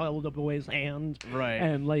if she held up a boy's hand, Right.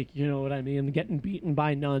 and like, you know what I mean, getting beaten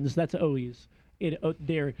by nuns. That's always it.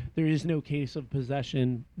 There is no case of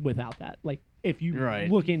possession without that. Like, if you Right.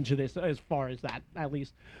 look into this, as far as that at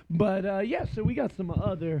least. But yeah, so we got some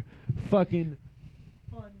other fucking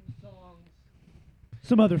fun songs.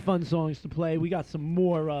 Some other fun songs to play. We got some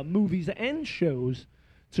more movies and shows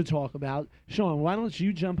to talk about. Sean, why don't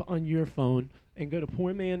you jump on your phone and go to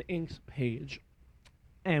Poor Man Inc.'s page,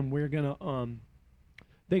 and we're gonna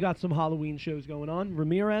they got some Halloween shows going on,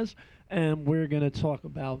 Ramirez, and we're gonna talk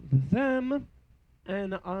about them.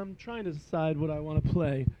 And I'm trying to decide what I want to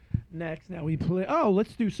play next. Now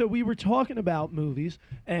so we were talking about movies,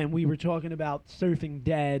 and we were talking about Surfing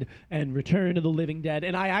Dead and Return of the Living Dead,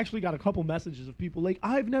 and I actually got a couple messages of people like,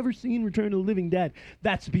 I've never seen Return of the Living Dead.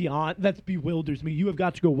 That bewilders me. You have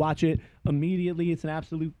got to go watch it immediately. It's an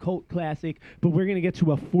absolute cult classic. But we're going to get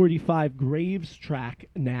to a 45 Graves track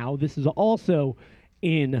now. This is also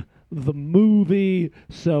in the movie,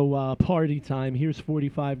 so party time. Here's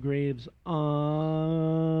 45 Graves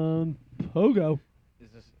on Pogo. Is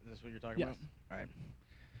this what you're talking Yes. about? All right.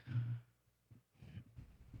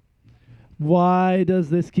 Why does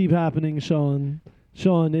this keep happening, Sean?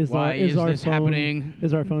 Sean, Why is our this phone happening?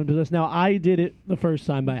 Is our phone possessed? Now, I did it the first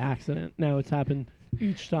time by accident. Now it's happened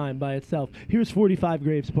each time by itself. Here's 45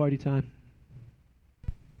 Graves, party time.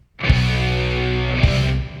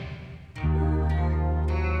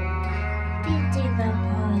 Into the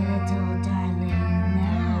portal, darling,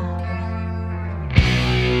 now.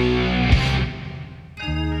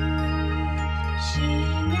 She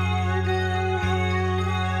never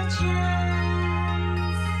had a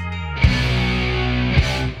chance.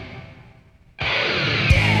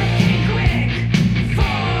 Death quick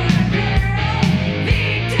for a girl,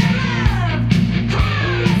 victim of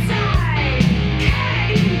homicide,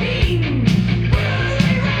 cutting beam,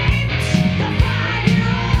 brutally raped the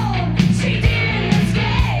 5-year-old. She didn't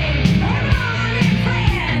escape her mom and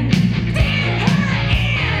friend, did her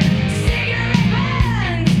in cigarette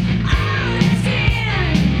burns on the skin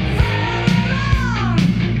for her mom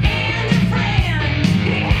and a friend.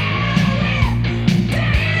 He had a whip,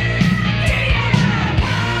 do you wanna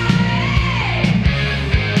party?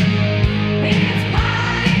 It's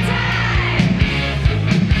party time.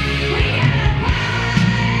 We gotta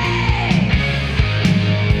party.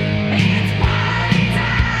 It's party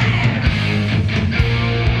time.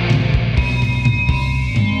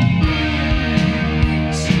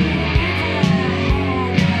 She never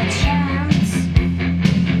had a chance.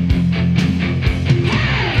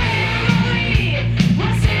 Her family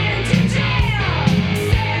was sent to jail,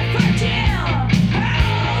 set for jail. Her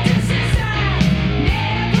older sister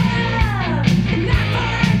never loved, not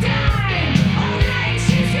for a dime. All night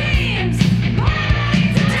she screams, party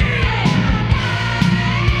time,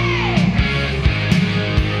 party.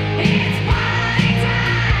 It's party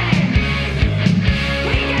time.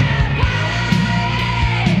 We gotta party.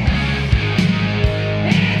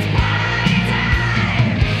 It's party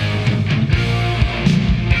time.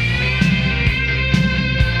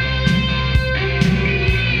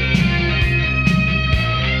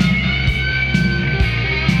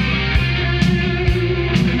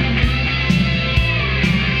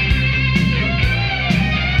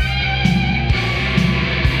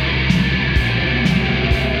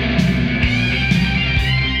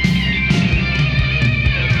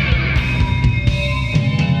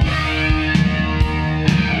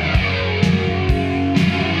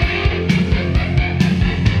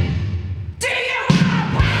 Do you wanna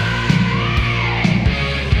party?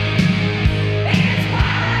 It's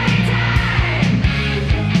party time.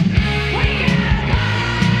 We gotta party.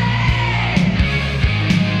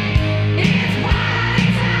 It's party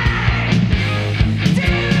time. Do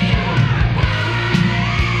you wanna party?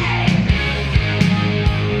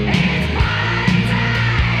 It's party time.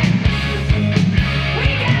 We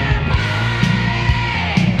gotta party.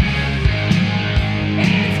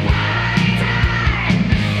 It's party time.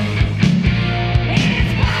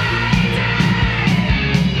 It's party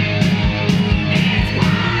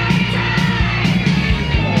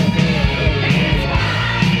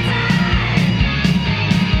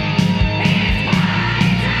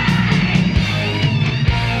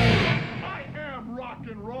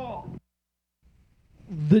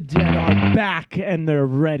The dead are back and they're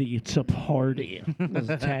ready to party. That's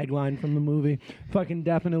a tagline from the movie. Fucking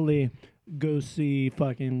definitely go see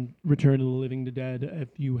fucking Return of the Living Dead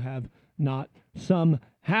if you have not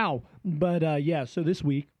somehow. But yeah, so this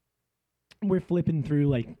week we're flipping through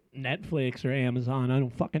like Netflix or Amazon, I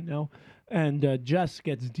don't fucking know. And Jess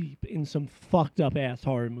gets deep in some fucked up ass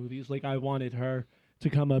horror movies. Like I wanted her to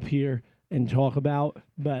come up here and talk about,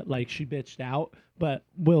 but like she bitched out. But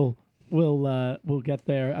we'll get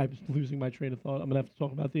there. I'm losing my train of thought. I'm gonna have to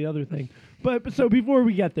talk about the other thing. But so before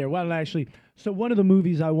we get there, why don't I actually? So one of the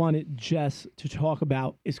movies I wanted Jess to talk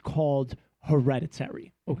about is called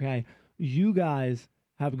Hereditary. Okay, you guys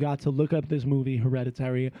have got to look up this movie,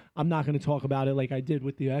 Hereditary. I'm not going to talk about it like I did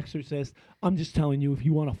with The Exorcist. I'm just telling you, if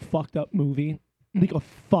you want a fucked up movie, like a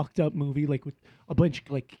fucked up movie, like with a bunch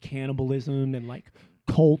of like cannibalism and like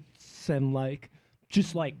cults and like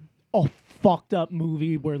just like a fucked up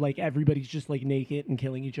movie where like everybody's just like naked and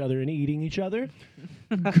killing each other and eating each other.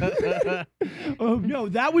 Oh no,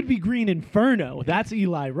 that would be Green Inferno. That's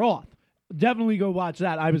Eli Roth. Definitely go watch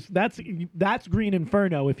that. That's Green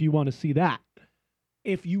Inferno if you want to see that.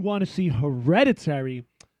 If you want to see Hereditary,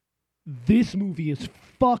 this movie is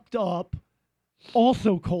fucked up,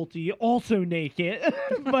 also culty, also naked,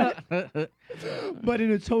 but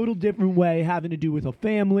in a total different way, having to do with a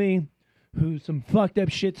family who some fucked up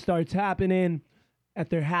shit starts happening at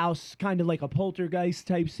their house, kind of like a poltergeist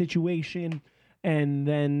type situation, and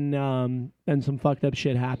then some fucked up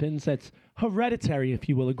shit happens. That's Hereditary, if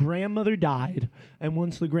you will. A grandmother died, and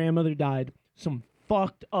once the grandmother died, some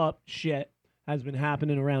fucked up shit has been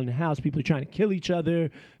happening around the house. People are trying to kill each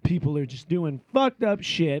other. People are just doing fucked up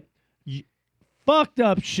shit. Fucked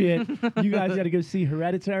up shit. You guys got to go see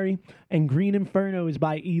Hereditary. And Green Inferno is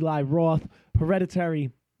by Eli Roth.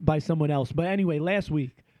 Hereditary by someone else. But anyway, last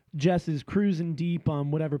week, Jess is cruising deep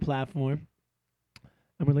on whatever platform.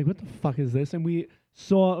 And we're like, what the fuck is this? And we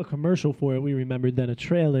saw a commercial for it. We remembered then a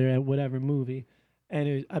trailer at whatever movie.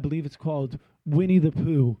 And I believe it's called Winnie the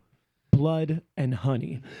Pooh, Blood and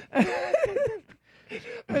Honey.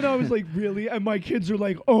 And I was like, really? And my kids are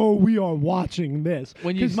like, oh, we are watching this.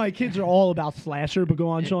 Because my kids are all about slasher, but go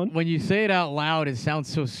on, Sean. When you say it out loud, it sounds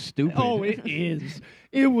so stupid. Oh, it is.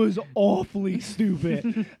 It was awfully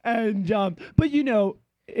stupid. And, but you know,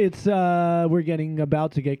 it's, we're getting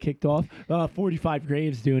about to get kicked off. 45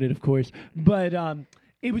 Graves doing it, of course. But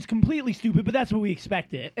it was completely stupid, but that's what we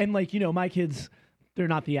expected. And like, you know, my kids, they're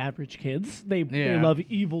not the average kids. They love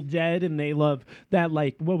Evil Dead, and they love that,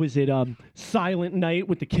 like, what was it, Silent Night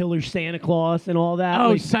with the killer Santa Claus and all that.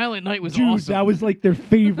 Oh, like, Silent Night was dude, awesome. that was like their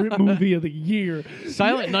favorite movie of the year.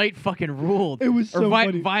 Silent Night fucking ruled. It was so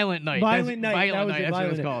funny. Violent Night. Violent Night. Violent Night. That's what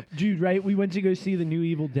it's called. Dude, right? We went to go see the new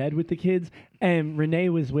Evil Dead with the kids, and Renee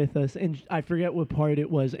was with us, and I forget what part it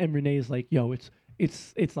was, and Renee's like, yo, it's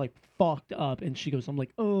like fucked up, and she goes, I'm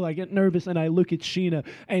like, oh, I get nervous, and I look at Sheena,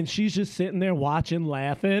 and she's just sitting there watching,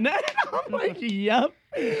 laughing, and I'm like, yep.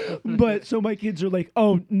 But so my kids are like,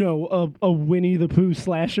 oh no, a Winnie the Pooh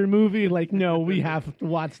slasher movie? Like, no, we have to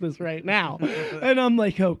watch this right now. And I'm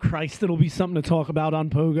like, oh Christ, it'll be something to talk about on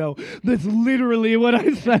Pogo. That's literally what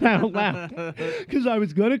I said out loud. Because I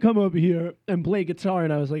was gonna come over here and play guitar,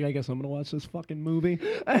 and I was like, I guess I'm gonna watch this fucking movie.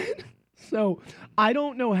 So I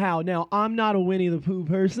don't know how. Now, I'm not a Winnie the Pooh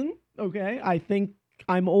person, okay? I think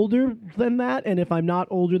I'm older than that, and if I'm not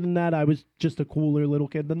older than that, I was just a cooler little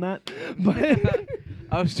kid than that. But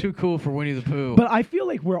I was too cool for Winnie the Pooh. But I feel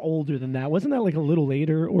like we're older than that. Wasn't that like a little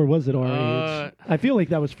later, or was it our age? I feel like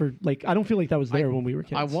that was for, like, I don't feel like that was there when we were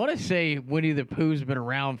kids. I want to say Winnie the Pooh's been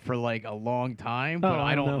around for like a long time, but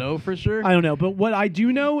I don't know for sure. I don't know, but what I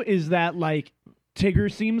do know is that, like,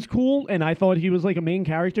 Tigger seems cool, and I thought he was like a main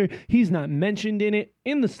character. He's not mentioned in it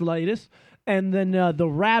in the slightest. And then the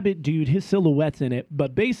rabbit dude, his silhouette's in it.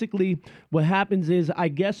 But basically, what happens is, I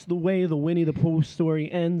guess the way the Winnie the Pooh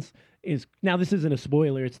story ends is, now this isn't a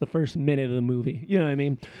spoiler, it's the first minute of the movie. You know what I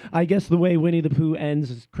mean? I guess the way Winnie the Pooh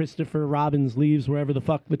ends is Christopher Robins leaves wherever the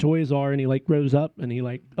fuck the toys are, and he like grows up, and he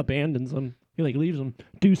like abandons them. He like leaves them,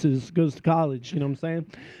 deuces, goes to college, you know what I'm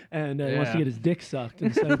saying? And he wants to get his dick sucked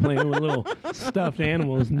instead of playing with little stuffed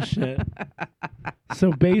animals and shit.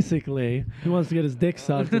 So basically, he wants to get his dick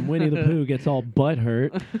sucked, and Winnie the Pooh gets all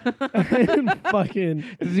butthurt. And fucking...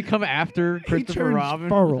 Does he come after Christopher Robin?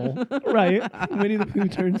 Feral, right? Winnie the Pooh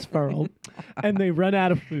turns feral, and they run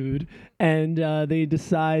out of food, and they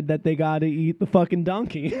decide that they gotta eat the fucking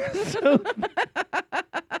donkey. So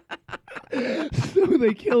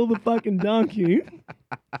they kill the fucking donkey.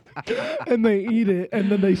 and they eat it,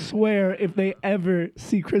 and then they swear if they ever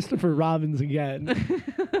see Christopher Robin again,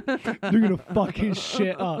 they're gonna fuck his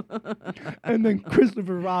shit up. And then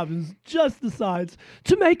Christopher Robin just decides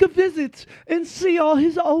to make a visit and see all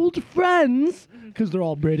his old friends, because they're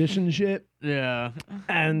all British and shit. Yeah.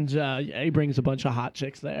 And he brings a bunch of hot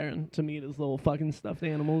chicks there and to meet his little fucking stuffed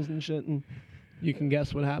animals and shit. And you can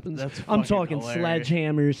guess what happens. That's I'm fucking talking hilarious.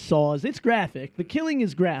 sledgehammers, saws. It's graphic. The killing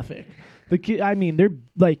is graphic. I mean, they're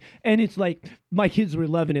like, and it's like, my kids were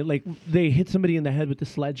loving it. Like, they hit somebody in the head with the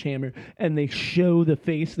sledgehammer, and they show the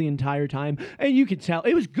face the entire time, and you could tell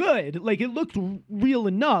it was good. Like, it looked real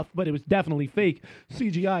enough, but it was definitely fake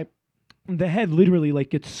CGI. The head literally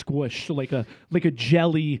like gets squished like a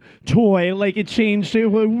jelly toy. Like it changed to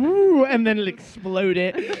woo, and then it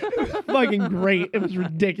exploded. It was fucking great. It was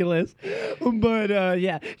ridiculous. But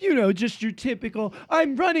yeah, you know, just your typical.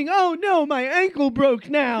 I'm running. Oh no, my ankle broke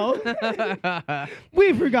now.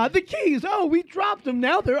 We forgot the keys. Oh, we dropped them.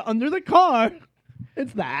 Now they're under the car.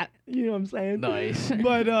 It's that. You know what I'm saying? Nice.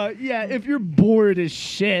 But yeah, if you're bored as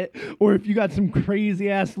shit, or if you got some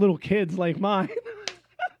crazy ass little kids like mine.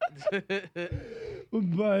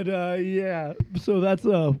 But yeah, so that's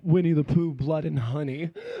Winnie the Pooh, Blood and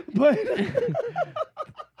Honey. But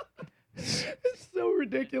it's so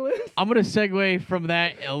ridiculous. I'm going to segue from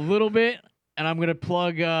that a little bit, and I'm going to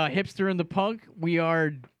plug Hipster and the Punk. We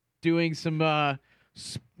are doing some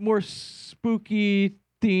more spooky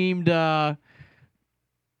themed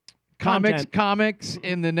comics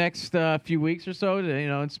in the next few weeks or so, you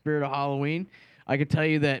know, in spirit of Halloween. I can tell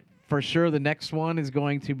you that for sure the next one is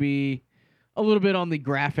going to be a little bit on the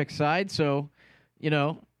graphic side. So, you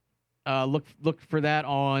know, look for that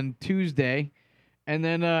on Tuesday. And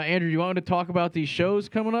then, Andrew, you want to talk about these shows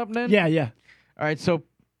coming up then? Yeah. All right, so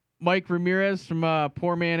Mike Ramirez from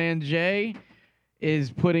Poor Man NJ is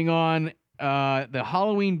putting on the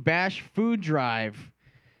Halloween Bash Food Drive.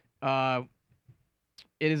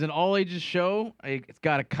 It is an all-ages show. It's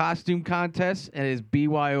got a costume contest, and it is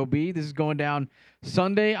BYOB. This is going down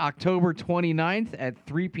Sunday, October 29th at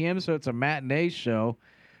 3 p.m., so it's a matinee show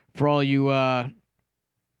for all you,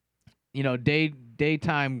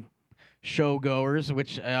 daytime show goers,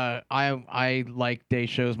 which I like day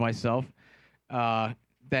shows myself.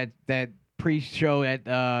 That pre-show at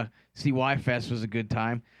CY Fest was a good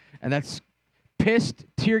time. And that's Pissed,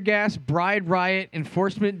 Tear Gas, Bride Riot,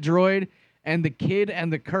 Enforcement Droid, and The Kid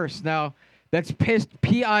and the Curse. Now, that's Pissed,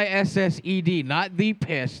 P-I-S-S-E-D, not The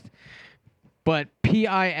Pissed, but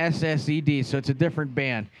P-I-S-S-E-D, so it's a different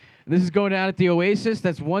band. This is going down at the Oasis.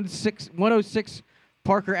 That's 106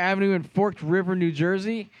 Parker Avenue in Forked River, New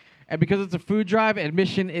Jersey. And because it's a food drive,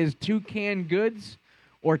 admission is 2 canned goods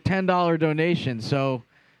or $10 donation. So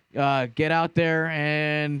get out there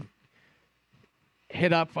and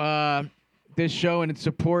hit up this show and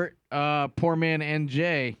support Poor Man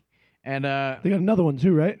NJ. And They got another one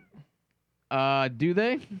too, right? do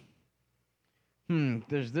they?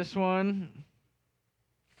 There's this one.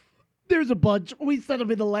 There's a bunch. We said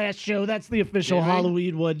them in the last show. That's the official Did we?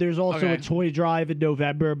 Halloween one. There's also Okay. a toy drive in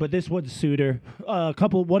November, but this one's sooner.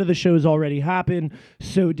 One of the shows already happened.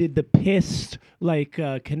 So did the Pissed,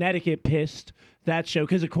 Connecticut Pissed, that show.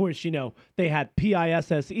 Because, of course, you know, they had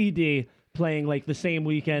PISSED playing like the same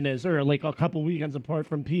weekend or like a couple weekends apart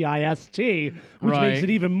from PIST, which Right. makes it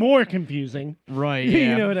even more confusing. Right, yeah.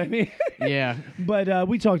 You know what I mean? Yeah. But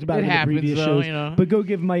we talked about It it in the happens, previous though, shows. you know. But go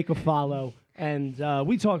give Mike a follow. And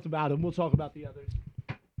we talked about him. We'll talk about the others.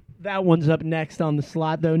 That one's up next on the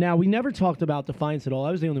slot, though. Now, we never talked about Defiance at all.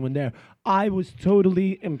 I was the only one there. I was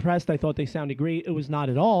totally impressed. I thought they sounded great. It was not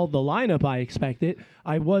at all the lineup I expected.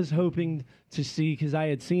 I was hoping to see, because I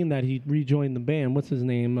had seen that he rejoined the band. What's his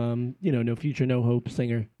name? No Future, No Hope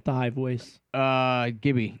singer, the high voice.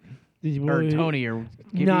 Gibby. Or Tony or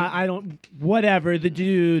Gibby. Nah, I don't. Whatever. The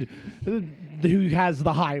dude who has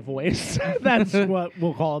the high voice. That's what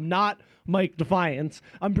we'll call him. Not Mike Defiance.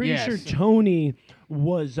 I'm pretty Yes. sure Tony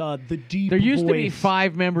was the deep There used to be voice.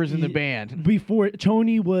 5 members in the band. Before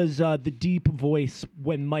Tony was the deep voice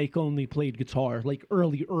when Mike only played guitar, like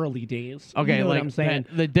early days. Okay, you know like what I'm saying?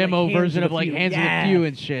 the demo Like Hands version of of the Few. Hands of the Yes. Few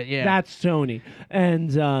and shit. Yeah, That's Tony.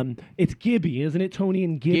 And it's Gibby, isn't it? Tony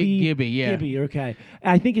and Gibby. Gibby, yeah. Gibby, okay.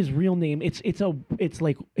 I think his real name it's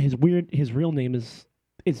like his real name is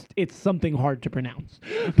it's something hard to pronounce.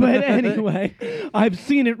 But anyway, I've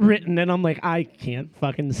seen it written and I'm like, I can't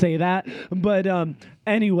fucking say that. But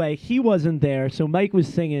Anyway, he wasn't there, so Mike was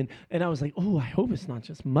singing, and I was like, oh, I hope it's not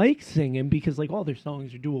just Mike singing, because like all their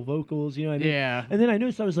songs are dual vocals, you know what I mean? Yeah. And then I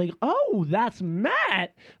noticed, I was like, oh, that's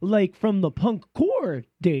Matt, like from the punk core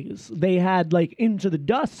days. They had like Into the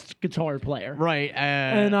Dust guitar player. Right.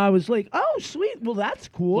 And I was like, oh, sweet. Well, that's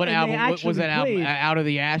cool. What And album? they What was actually that album? played Out of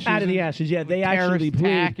the Ashes? Out of the Ashes, yeah. They Terrorist actually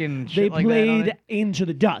Attack played. and They shit like that on played it? Into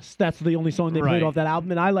the Dust. That's the only song they Right. played off that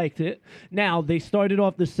album, and I liked it. Now, they started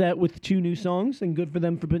off the set with 2 new songs, and good for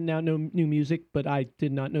them for putting out no new music, but I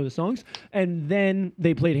did not know the songs. And then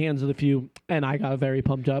they played Hands of the Few, and I got very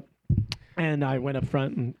pumped up. And I went up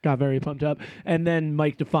front and got very pumped up. And then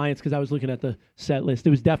Mike Defiance, because I was looking at the set list. It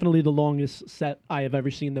was definitely the longest set I have ever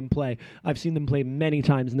seen them play. I've seen them play many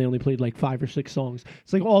times, and they only played like 5 or 6 songs.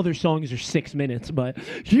 It's like all their songs are 6 minutes, but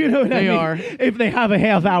you know what I They mean? are. If they have a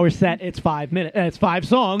half-hour set, it's 5 minutes. It's 5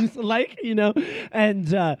 songs, like, you know. And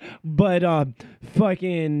so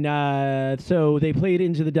they played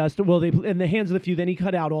Into the Dust. Well, in the Hands of the Few. Then he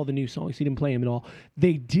cut out all the new songs. He didn't play them at all.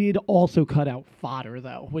 They did also cut out Fodder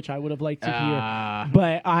though, which I would have liked to hear.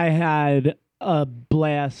 But I had a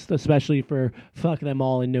blast, especially for Fuck Them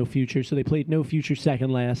All and No Future. So they played No Future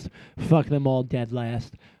second last, Fuck Them All dead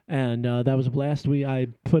last. And that was a blast. I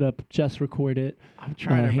put up Just Record It. I'm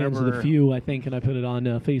trying to Hands remember. of the Few, I think, and I put it on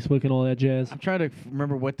Facebook and all that jazz. I'm trying to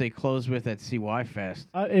remember what they closed with at CY Fest.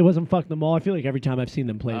 It wasn't Fuck Them All. I feel like every time I've seen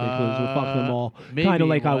them play, they close with Fuck Them All. Maybe Kind of it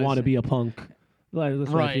like I was. Want to Be a Punk. Like, that's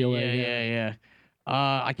what I Right. feel Yeah, like. yeah.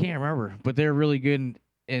 I can't remember, but they're really good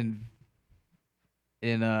in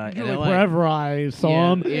Like, LA. wherever I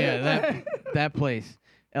saw them. Yeah, that place,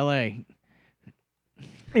 LA.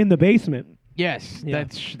 In the basement. Yes, Yeah.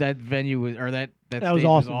 that venue was, or that That stage was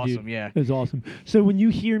awesome, dude. Yeah. It was awesome. So when you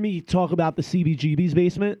hear me talk about the CBGB's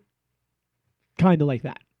basement, kind of like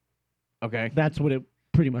that. Okay. That's what it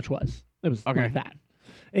pretty much was. It was Okay. like that.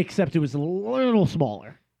 Except it was a little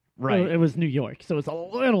smaller. Right. It was New York, so it's a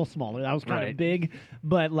little smaller. That was kind Right. of big,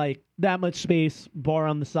 but like that much space, bar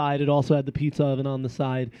on the side. It also had the pizza oven on the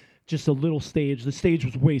side, just a little stage. The stage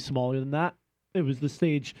was way smaller than that. It was the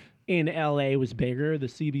stage in LA was bigger. The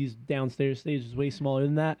CB's downstairs stage was way smaller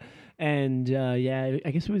than that. And yeah,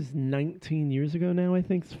 I guess it was 19 years ago now, I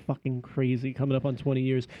think. It's fucking crazy coming up on 20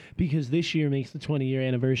 years because this year makes the 20-year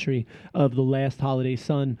anniversary of the last Holidays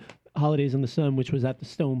in the Sun, which was at the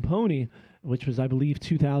Stone Pony, which was, I believe,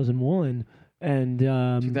 2001. And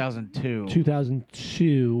 2002.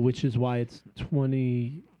 2002, which is why it's 20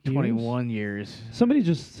 years. 21 years. Somebody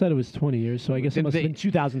just said it was 20 years, so I guess it Did must have they- been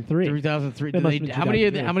 2003. 2003. That Did must they, have been how many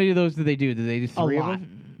of 2003. how many of those did they do? Did they do A 3 of lot.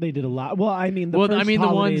 them? They did a lot. Well, I mean, the Well, first I mean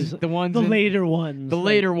holidays, the ones the in- later ones. The like,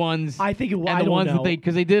 later ones. I think it was. and I the don't ones know. that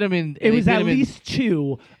because they did them in. It they was did at 'em in- least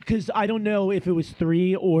 2, because I don't know if it was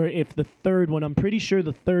 3 or if the third one. I'm pretty sure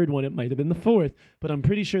the third one, it might have been the 4th, but I'm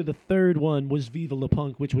pretty sure the third one was Viva La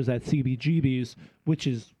Punk, which was at CBGB's, which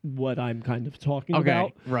is what I'm kind of talking Okay,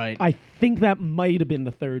 about. right. I think that might have been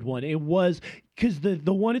the third one. It was, because the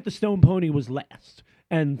one at the Stone Pony was last,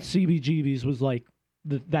 and CBGB's was like,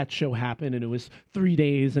 that show happened, and it was 3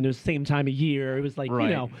 days, and it was the same time of year. It was like, Right.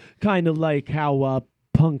 you know, kind of like how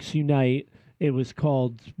Punks Unite, it was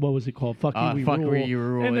called, what was it called? Fuck You, We Fuck Rule. You, We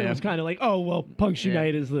Rule, And then yeah. it was kind of like, oh, well, Punks Yeah.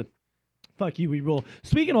 Unite is the Fuck You, We Rule.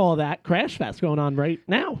 Speaking of all that, Crash Fest going on right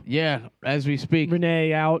now. Yeah, as we speak.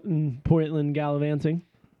 Renee out in Portland gallivanting.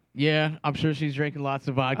 Yeah, I'm sure she's drinking lots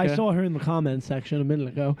of vodka. I saw her in the comments section a minute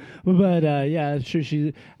ago. But yeah, I'm sure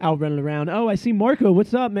she's out running around. Oh, I see Marco.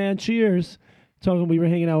 What's up, man? Cheers. We were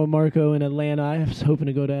hanging out with Marco in Atlanta. I was hoping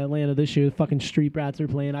to go to Atlanta this year. The fucking Street Rats are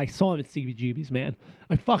playing. I saw him at CBGB's, man.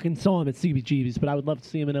 I fucking saw him at CBGB's, but I would love to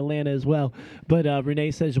see him in Atlanta as well. But Renee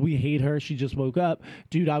says we hate her. She just woke up.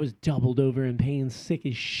 Dude, I was doubled over in pain, sick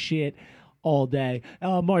as shit all day.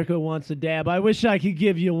 Marco wants a dab. I wish I could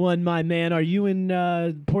give you one, my man. Are you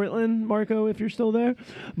in Portland, Marco, if you're still there?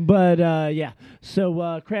 But yeah,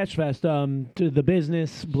 so Crash Fest, to the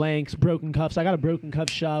business, blanks, broken cuffs. I got a broken cuff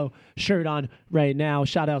shirt on right now.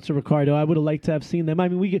 Shout out to Ricardo. I would have liked to have seen them. I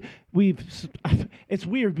mean, it's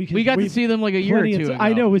weird because we got to we've see them like a year or plenty two of ago.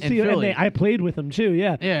 I know. in Philly. I played with them too.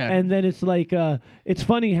 Yeah. Yeah. And then it's like it's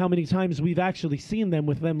funny how many times we've actually seen them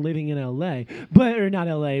with them living in L.A. Or not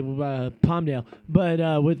L.A. Palmdale,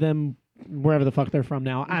 but with them wherever the fuck they're from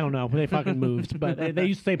now. I don't know. They fucking moved, but they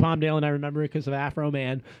used to say Palmdale, and I remember it because of Afro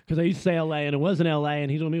Man. Because I used to say L.A. and it wasn't L.A. and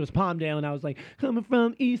he told me it was Palmdale, and I was like, coming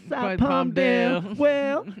from East Side Quite Palmdale. Palmdale.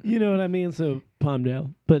 Well, you know what I mean. So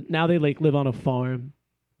Palmdale, but now they like live on a farm.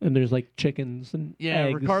 And there's like chickens and Yeah,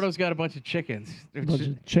 eggs. Ricardo's got a bunch of chickens. A bunch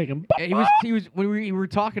of chicken. He was when we were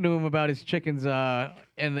talking to him about his chickens in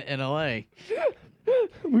L.A.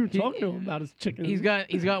 We were talking to him about his chickens. He's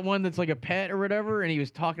got one that's like a pet or whatever, and he was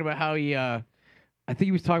talking about how he I I think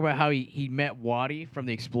he was talking about how he met Waddy from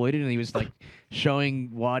The Exploited, and he was like showing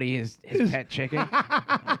Waddy his pet chicken.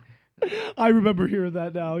 I remember hearing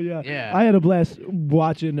that now. Yeah. Yeah. I had a blast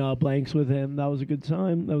watching Blanks with him. That was a good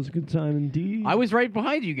time. That was a good time indeed. I was right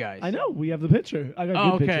behind you guys. I know. We have the picture. I got a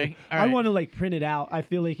Oh, good okay. picture. All I right. want to like print it out. I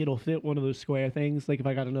feel like it'll fit one of those square things. Like if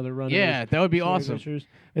I got another run. Yeah, of those that would be square awesome. Pictures.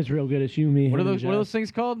 It's real good. It's you, me. What are him, and those? What are Jeff. those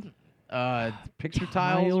things called? Picture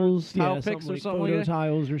tiles, or tile yeah, pics, or like something photo like that.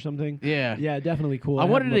 tiles or something. Yeah. Yeah, definitely cool. I have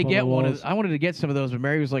wanted them to up on get my one. walls. I wanted to get some of those, but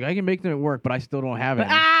Mary was like, "I can make them at work, but I still don't have any.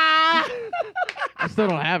 Ah! I still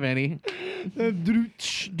don't have any."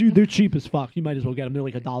 Dude, they're cheap as fuck. You might as well get them. They're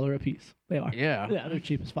like $1 a piece. They are. Yeah. Yeah, they're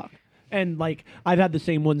cheap as fuck. And like I've had the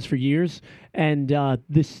same ones for years, and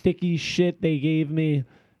the sticky shit they gave me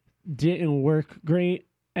didn't work great,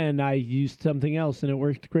 and I used something else and it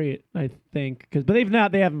worked great. I think but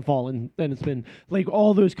they haven't fallen. And it's been like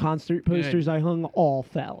all those concert posters I hung all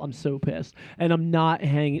fell. I'm so pissed, and I'm not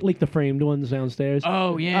hanging like the framed ones downstairs.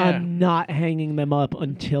 Oh yeah. I'm not hanging them up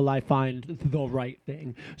until I find the right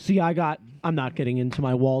thing. See, I'm not getting into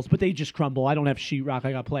my walls, but they just crumble. I don't have sheetrock.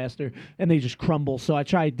 I got plaster, and they just crumble. So I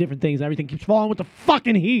tried different things. Everything keeps falling with the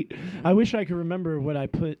fucking heat. I wish I could remember what I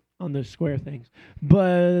put on those square things.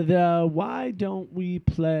 But why don't we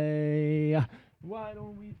play? Why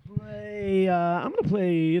don't we play? I'm going to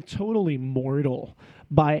play Total Immortal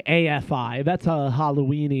by AFI. That's a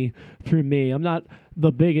Halloweeny for me. I'm not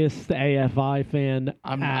the biggest AFI fan.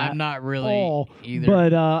 I'm not really all, either.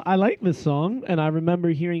 But I like this song, and I remember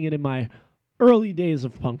hearing it in my early days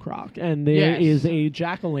of punk rock. And there is a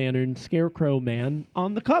jack-o'-lantern scarecrow man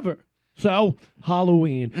on the cover. So,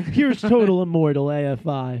 Halloween. Here's Total Immortal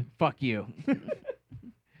AFI. Fuck you.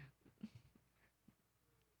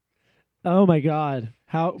 Oh my God!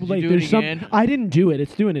 How Did like you do there's it some? again? I didn't do it.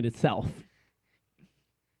 It's doing it itself.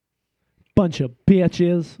 Bunch of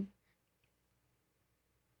bitches.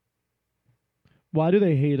 Why do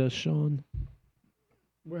they hate us, Sean?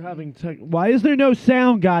 We're having tech. Why is there no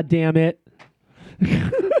sound? God damn it!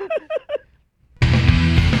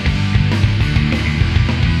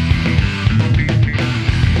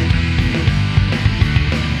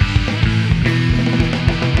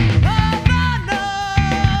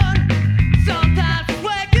 Sometimes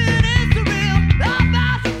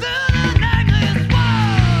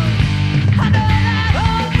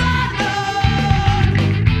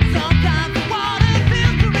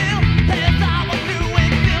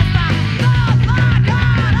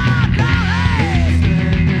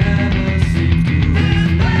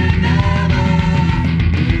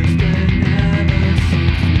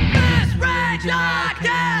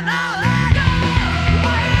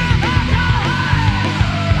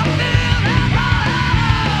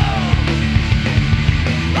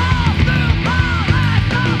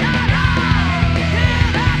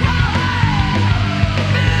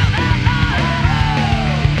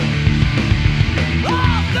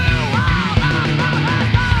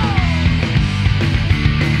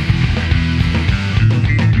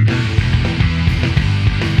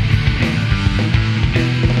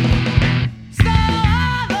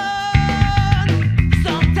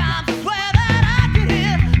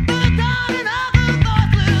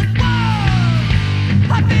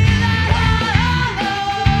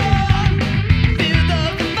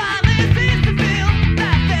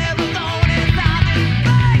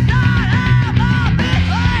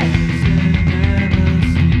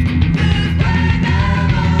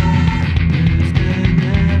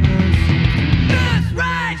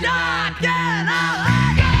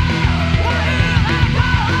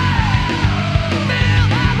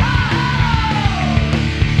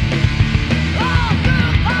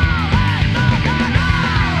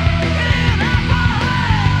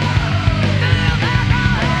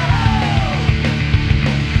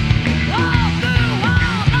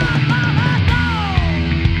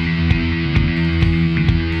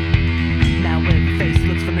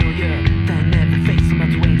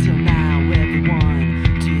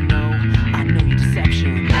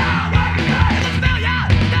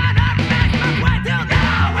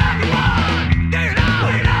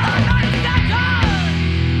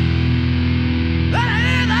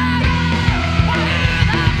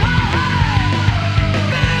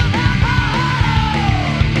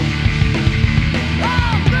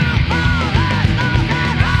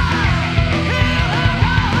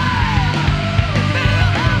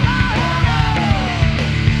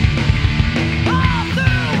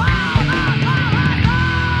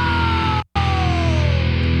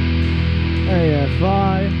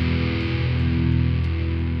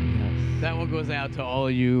out to all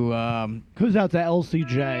you Goes out to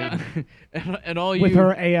LCJ and all you with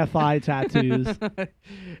her AFI tattoos.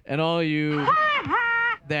 and all you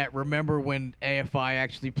that remember when AFI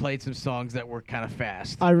actually played some songs that were kind of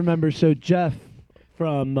fast. I remember. So Jeff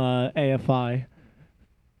from AFI,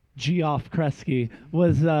 Geoff Kresge,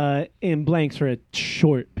 was in Blanks for a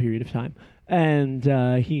short period of time. And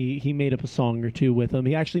he made up a song or two with them.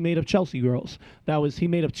 He actually made up Chelsea Girls. He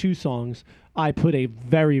made up 2 songs. I put a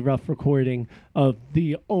very rough recording of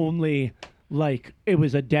the only, it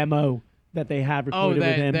was a demo that they had recorded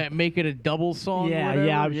with him. that make it a double song? Yeah, or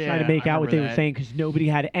whatever? I was trying to make out what they were saying because nobody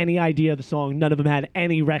had any idea of the song. None of them had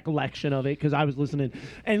any recollection of it because I was listening.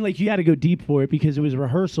 And, you had to go deep for it because it was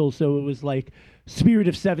rehearsal, so it was Spirit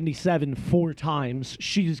of 77 4 times.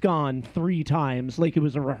 She's Gone 3 times. It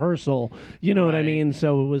was a rehearsal. You know what I mean?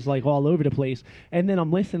 So it was all over the place. And then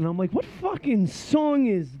I'm listening. I'm like, what fucking song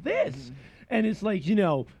is this? And it's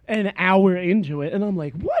an hour into it. And I'm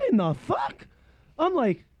like, what in the fuck? I'm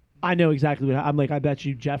like, I know exactly what I'm like. I bet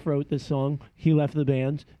you Jeff wrote this song. He left the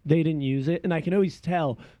band. They didn't use it. And I can always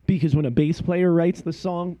tell because when a bass player writes the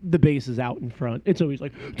song, the bass is out in front. It's always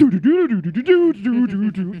like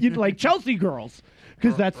Chelsea Girls,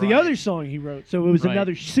 because that's the other song he wrote. So it was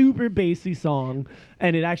another super bassy song,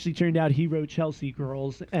 and it actually turned out he wrote Chelsea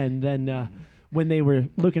Girls. And then when they were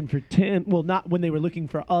looking for Tim, well, not when they were looking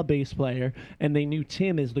for a bass player, and they knew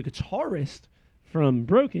Tim is the guitarist from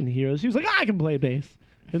Broken Heroes, he was like, I can play bass.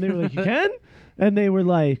 And they were like, you can? And they were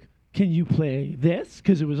like, can you play this?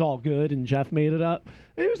 Because it was all good, and Jeff made it up.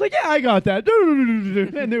 And he was like, yeah, I got that.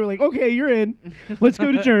 And they were like, okay, you're in. Let's go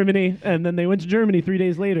to Germany. And then they went to Germany 3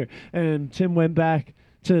 days later. And Tim went back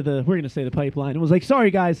to we're going to say the Pipeline, and was like,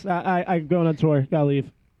 sorry, guys, I'm going on tour. Got to leave.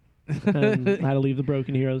 And I had to leave the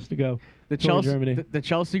Broken Heroes to go to Germany. The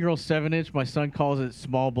Chelsea Girls 7-inch, my son calls it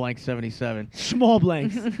Small Blank 77. Small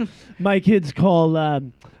blanks. My kids call...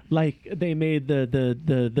 they made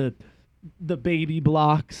the baby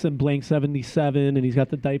blocks and Blank 77, and he's got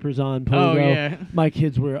the diapers on. Pogo. Oh, yeah. My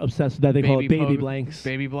kids were obsessed with that. They call it baby Pogo. blanks.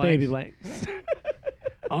 Baby blanks. Baby blanks.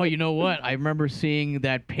 Oh, you know what? I remember seeing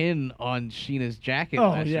that pin on Sheena's jacket. Oh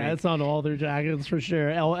last yeah, week. it's on all their jackets for sure.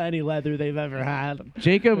 Any leather they've ever had.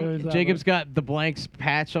 Jacob's got the blanks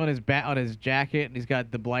patch on his on his jacket, and he's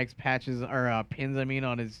got the blanks patches or pins. I mean,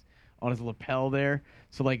 on his lapel there.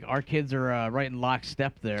 So our kids are right in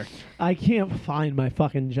lockstep there. I can't find my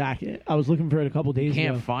fucking jacket. I was looking for it a couple days ago.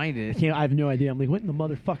 Can't find it. I have no idea. I'm like, what in the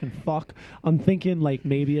motherfucking fuck? I'm thinking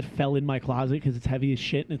maybe it fell in my closet because it's heavy as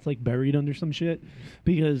shit and it's buried under some shit.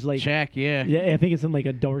 Because check, yeah. Yeah, I think it's in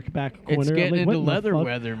a dark back corner. It's getting into into leather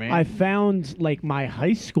weather, man. I found my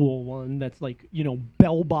high school one that's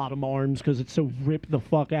bell bottom arms because it's so ripped the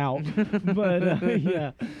fuck out. But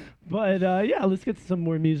yeah. But yeah, let's get to some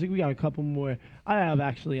more music. We got a couple more. I have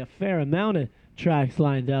actually a fair amount of tracks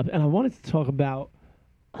lined up, and I wanted to talk about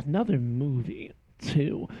another movie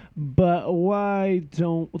too. But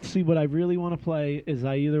let's see, what I really want to play is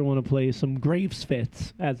I either want to play some Graves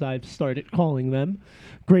Fits, as I've started calling them.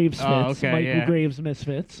 Graves Fits, okay, Michael yeah. Graves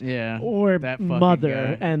Misfits. Yeah. Or that fucking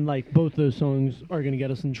Mother, guy. and both those songs are going to get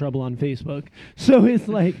us in trouble on Facebook. So it's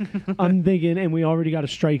I'm thinking, and we already got a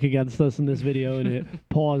strike against us in this video, and it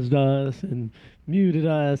paused us and muted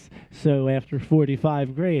us. So after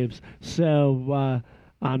 45 Graves. So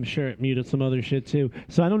I'm sure it muted some other shit too.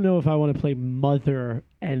 So I don't know if I want to play Mother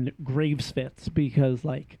and Graves Fits because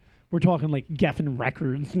we're talking Geffen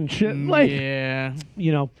Records and shit. Yeah.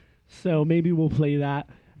 So maybe we'll play that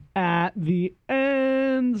at the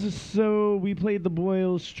end. So we played the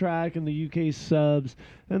Boyles track and the UK subs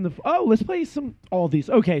and let's play all these.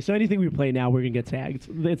 Okay, so anything we play now, we're gonna get tagged.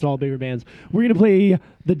 It's all bigger bands. We're gonna play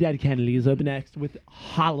the Dead Kennedys up next with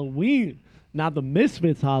Halloween, not the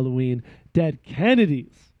Misfits Halloween. Dead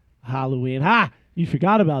Kennedys Halloween. Ha! You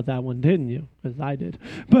forgot about that one, didn't you? Because I did.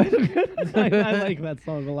 But I like that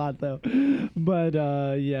song a lot though. But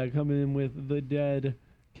yeah, coming in with the Dead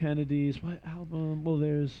Kennedys. What album? Well,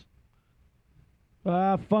 there's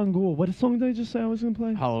Fungool. What song did I just say I was going to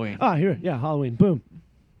play? Halloween. Here. Yeah, Halloween. Boom.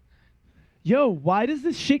 Yo, why does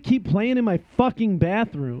this shit keep playing in my fucking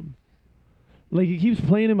bathroom? It keeps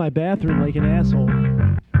playing in my bathroom like an asshole.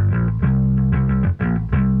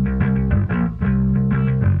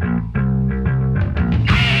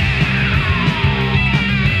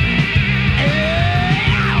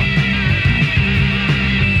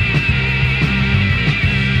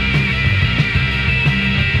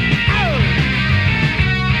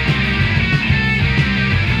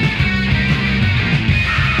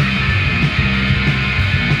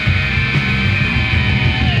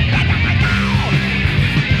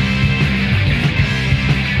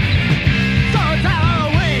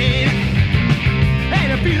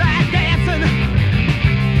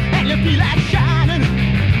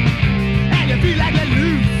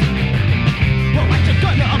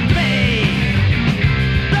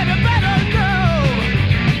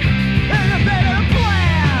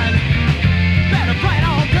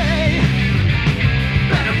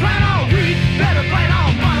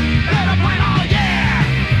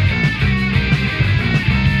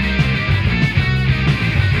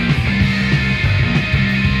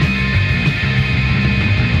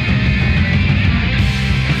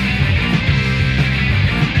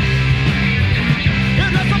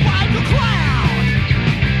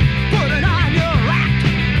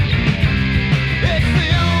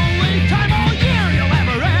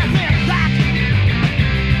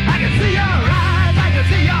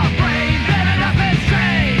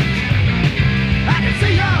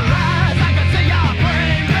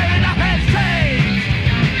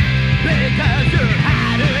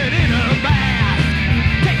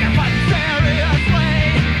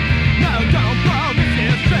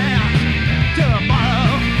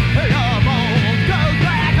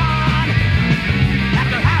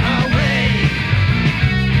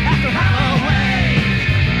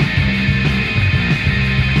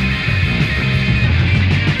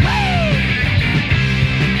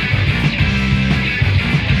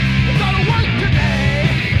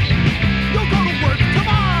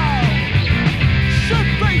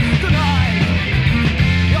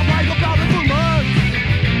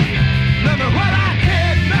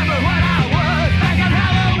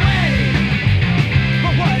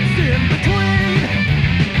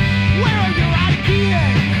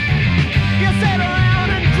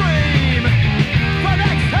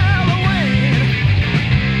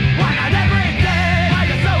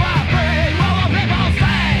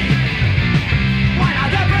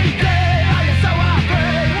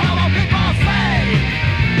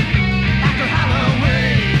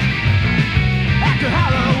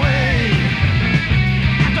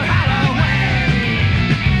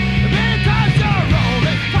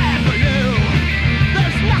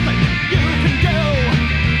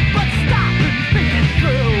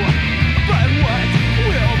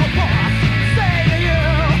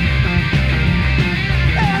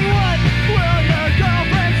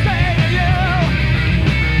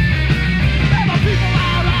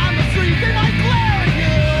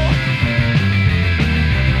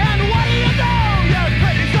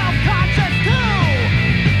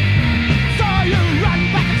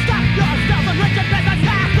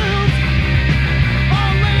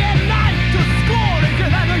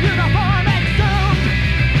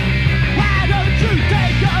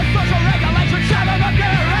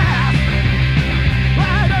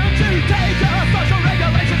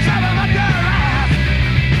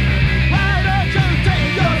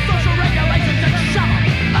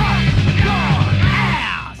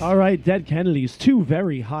 All right, Dead Kennedys, two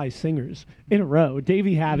very high singers in a row.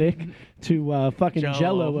 Davey Havoc to fucking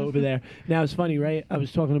Jello over there. Now, it's funny, right? I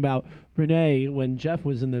was talking about Renee when Jeff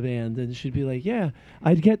was in the band, and she'd be like, yeah,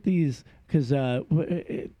 I'd get these, because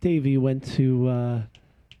Davey went to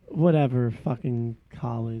whatever fucking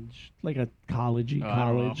college, like a college-y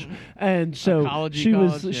college. And so Ecology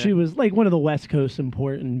college, she yeah. was like one of the West Coast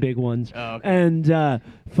important big ones. Oh, okay. And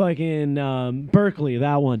fucking Berkeley,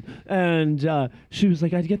 that one. And she was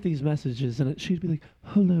like, I'd get these messages, and she'd be like,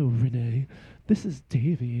 hello, Renee. This is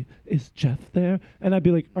Davey. Is Jeff there? And I'd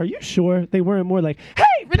be like, are you sure? They weren't more like,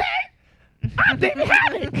 hey, Renee! I'm Davey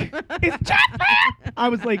Havoc! Is Jeff there? I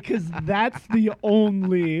was like, because that's the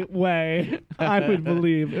only way I would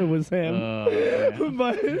believe it was him.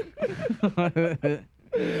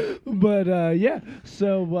 But yeah,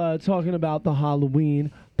 so talking about the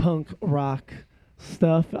Halloween punk rock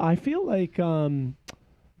stuff, I feel like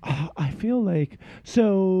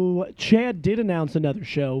so Chad did announce another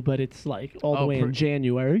show, but it's like all the way in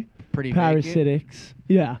January. Pretty Parasitics.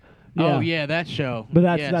 Yeah. Oh yeah, that show. But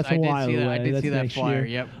that's Yes, that's a I did while see that. away. I did That's see that next flyer. year.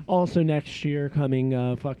 Yep. Also next year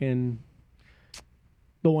coming fucking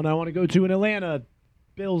the one I want to go to in Atlanta,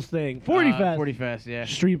 Bill's thing, 40 Fest. 40 Fest, yeah.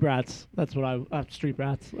 Street Rats. That's what Street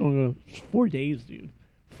Rats. Oh, 4 days, dude.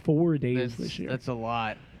 4 days this year. That's a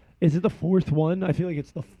lot. Is it the fourth one? I feel like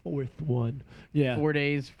it's the fourth one. Yeah. 4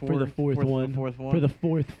 days for the fourth one. Fourth one. For the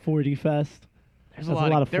fourth 40 Fest. There's That's a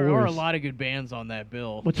lot of there are a fours. lot of good bands on that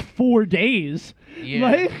bill. What's 4 days?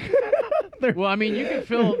 Yeah. Like, Well, I mean, you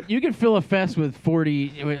can fill a fest with 4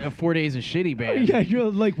 days of shitty bands. yeah,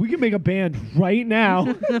 you're like, we can make a band right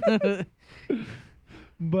now.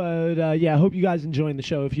 But yeah, I hope you guys enjoying the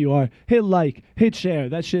show. If you are, hit like, hit share.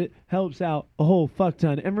 That shit helps out a whole fuck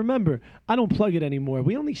ton. And remember, I don't plug it anymore.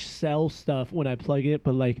 We only sell stuff when I plug it,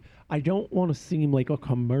 but like, I don't want to seem like a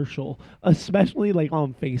commercial, especially like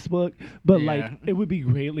on Facebook. But like, Yeah. it would be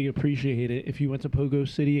greatly appreciated if you went to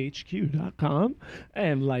PogoCityHQ.com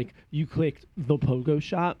and like you clicked the Pogo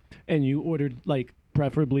shop and you ordered like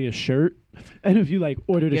preferably a shirt. And if you like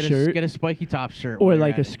ordered a shirt, Get a spiky top shirt. or while you're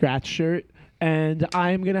like at a it. scratch shirt. And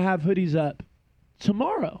I'm going to have hoodies up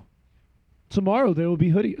tomorrow. Tomorrow there will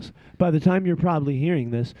be hoodies. By the time you're probably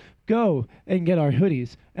hearing this, go and get our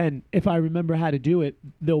hoodies. And if I remember how to do it,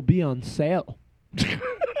 they'll be on sale.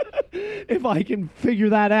 If I can figure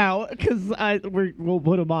that out, because we'll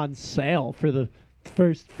put them on sale for the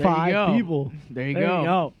first There you 5 go. people. There you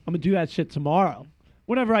go. I'm going to do that shit tomorrow.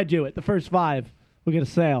 Whenever I do it, the first 5 will get a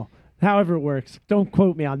sale. However it works. Don't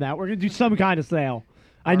quote me on that. We're going to do some kind of sale.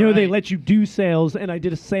 I know they right. let you do sales, and I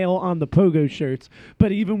did a sale on the Pogo shirts.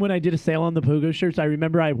 But even when I did a sale on the Pogo shirts, I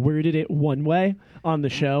remember I worded it one way on the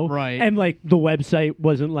show. Right. And, like, the website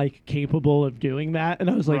wasn't, like, capable of doing that. And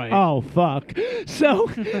I was like, Right. oh, fuck.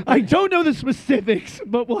 So I don't know the specifics,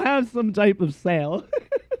 but we'll have some type of sale.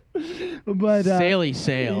 But Saley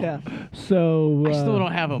sale. yeah. So I still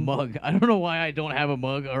don't have a mug. I don't know why I don't have a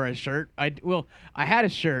mug or a shirt. I had a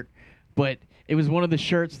shirt, but it was one of the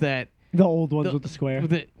shirts that the old ones with the square.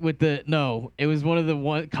 No, it was one of the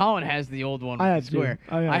one. Colin has the old one with I the have two. square.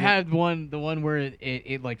 I have I it. had the one where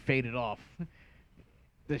it like faded off.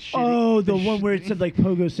 The shitty, Oh, the one where it said like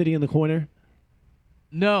Pogo City in the corner.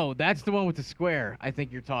 No, that's the one with the square. I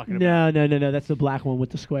think you're talking about. No. That's the black one with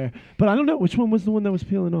the square. But I don't know which one was the one that was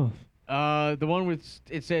peeling off. The one with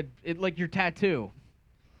it said it like your tattoo.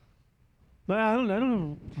 But I don't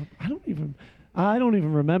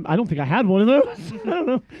even remember. I don't think I had one of those. I don't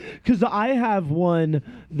know, because I have one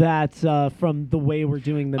that's from the way we're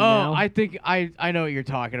doing them now. Oh, I think I know what you're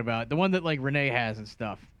talking about. The one that like Renee has and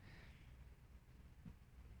stuff.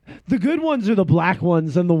 The good ones are the black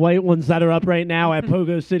ones and the white ones that are up right now at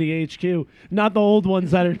Pogo City HQ, not the old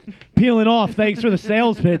ones that are peeling off. Thanks for the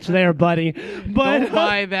sales pitch there, buddy. But Don't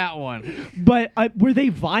buy that one. But were they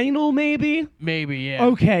vinyl? Maybe. Maybe, yeah.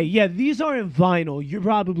 Okay, yeah, these aren't vinyl. You're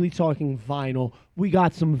probably talking vinyl. We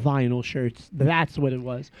got some vinyl shirts. That's what it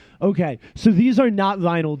was. Okay, so these are not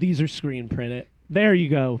vinyl. These are screen printed. There you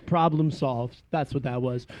go. Problem solved. That's what that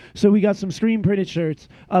was. So we got some screen printed shirts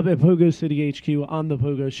up at Pogo City HQ on the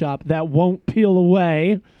Pogo shop that won't peel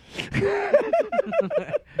away.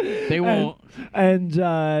 They won't. And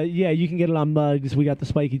yeah, you can get it on mugs. We got the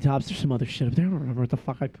spiky tops. There's some other shit up there. I don't remember what the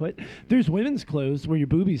fuck I put. There's women's clothes where your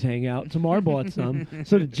boobies hang out. Tamar bought some.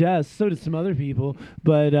 So did Jess. So did some other people.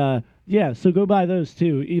 But yeah, so go buy those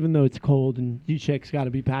too, even though it's cold and you chicks got to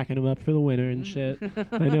be packing them up for the winter and shit.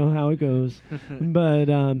 I know how it goes. But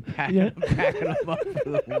yeah. Packing them up for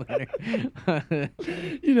the winter.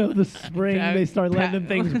 You know, the spring, they start letting them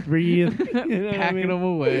things breathe. You know what I Packing mean? them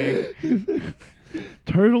away.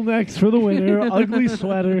 Turtlenecks for the winter, ugly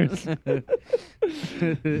sweaters.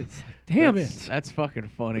 Damn it. That's fucking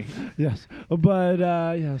funny. Yes, but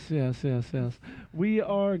yes. We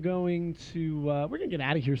are going to we're gonna get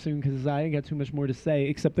out of here soon because I ain't got too much more to say.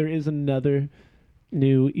 Except there is another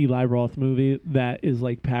new Eli Roth movie that is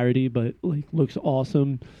like parody, but like looks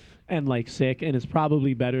awesome and like sick, and it's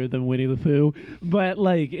probably better than Winnie the Pooh. But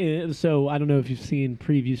like, so I don't know if you've seen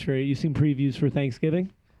previews for it. You've seen previews for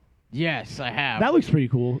Thanksgiving? Yes, I have. That looks pretty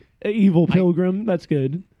cool. Evil Pilgrim. That's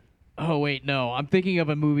good. Oh, wait, no. I'm thinking of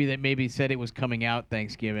a movie that maybe said it was coming out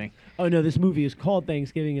Thanksgiving. Oh no, this movie is called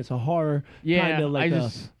Thanksgiving. It's a horror, Yeah, kind of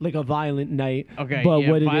like a Violent Night. Okay, but yeah,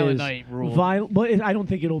 what Violent it is, Night ruled. But I don't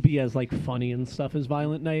think it'll be as like funny and stuff as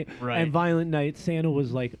Violent Night. Right. And Violent Night, Santa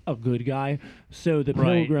was like a good guy, so the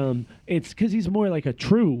Right. pilgrim, it's because he's more like a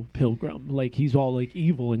true pilgrim. Like he's all like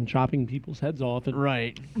evil and chopping people's heads off and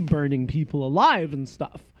Right. burning people alive and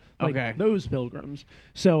stuff. Like Okay. those pilgrims.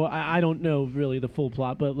 So I don't know really the full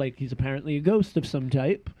plot, but like he's apparently a ghost of some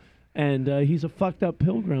type. And he's a fucked up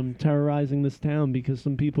pilgrim terrorizing this town because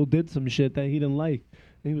some people did some shit that he didn't like.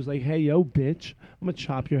 And he was like, hey, yo, bitch, I'm going to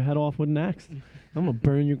chop your head off with an axe. I'm going to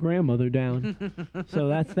burn your grandmother down. So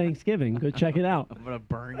that's Thanksgiving. Go check it out. I'm going to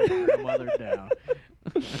burn your grandmother down.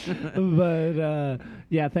 But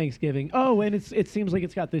yeah, Thanksgiving. Oh, and it seems like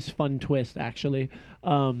it's got this fun twist, actually.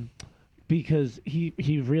 Because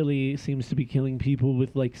he really seems to be killing people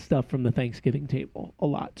with like stuff from the Thanksgiving table a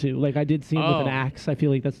lot too. Like I did see him with an Oh. axe. I feel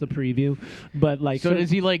like that's the preview. But like So does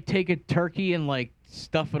he like take a turkey and like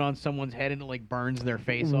stuff it on someone's head and it like burns their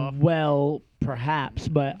face off? Well, perhaps,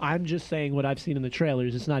 but I'm just saying what I've seen in the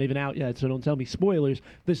trailers. It's not even out yet, so don't tell me spoilers.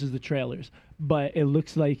 This is the trailers. But it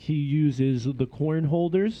looks like he uses the corn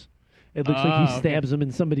holders. It looks like he okay. stabs them in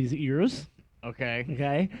somebody's ears. Okay.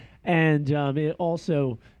 Okay, and it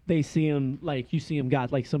also they see him like you see him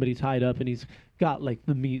got like somebody tied up and he's got like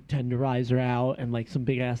the meat tenderizer out and like some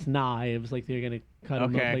big ass knives like they're gonna cut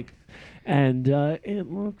him up Okay. like, and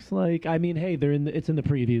it looks like I mean hey they're in it's in the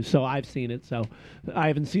preview so I've seen it so I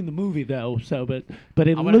haven't seen the movie though so but it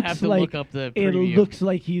I'm gonna looks have to like look up the it preview. looks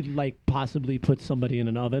like he'd like possibly put somebody in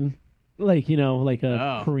an oven. Like like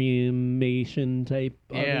a Oh. cremation type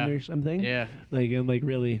Yeah. oven or something. Yeah. Like and like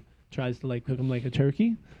really tries to like cook them like a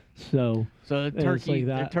turkey. So So the it's turkey, like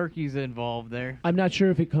the that. turkey's involved there. I'm not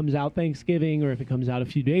sure if it comes out Thanksgiving or if it comes out a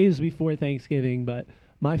few days before Thanksgiving, but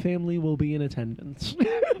my family will be in attendance.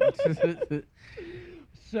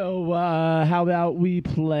 So how about we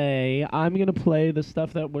play? I'm gonna play the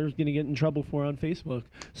stuff that we're gonna get in trouble for on Facebook.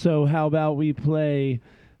 So how about we play?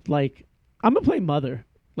 Like I'm gonna play Mother.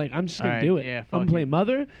 Like I'm just gonna Alright, do it. yeah, I'm fuck gonna play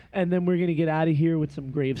Mother, and then we're gonna get out of here with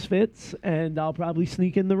some Graves fits, and I'll probably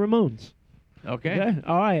sneak in the Ramones. Okay.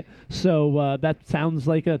 All right. So that sounds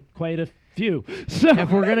like quite a few. So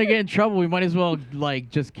If we're gonna get in trouble, we might as well like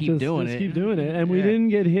just keep doing just it. keep doing it. And we Yeah. didn't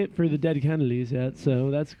get hit for the dead Kennedys yet, so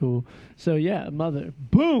that's cool. So yeah, Mother.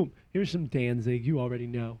 Boom. Here's some Danzig. You already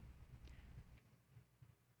know.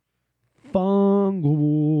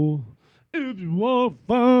 Fungal. If you want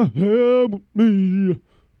fun, help with me.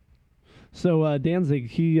 So Danzig,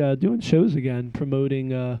 he doing shows again, promoting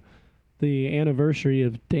the anniversary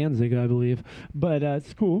of Danzig, I believe. But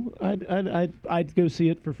it's cool. I'd go see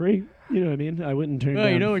it for free. You know what I mean? I wouldn't turn Oh,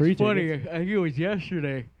 down you know free what's funny? tickets. I think it was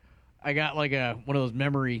yesterday. I got like one of those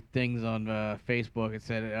memory things on Facebook. It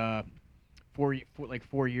said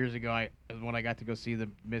 4 years ago, when I got to go see the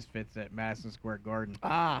Misfits at Madison Square Garden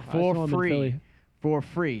I saw for 'em in free. Philly. For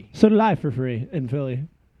free. So did I for free in Philly.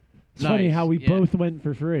 It's funny Nice, how we yeah. both went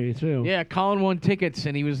for free too. Yeah, Colin won tickets,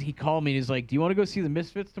 and he called me and he's like, "Do you want to go see the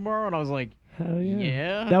Misfits tomorrow?" And I was like, Hell yeah.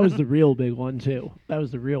 "Yeah." That was the real big one too. That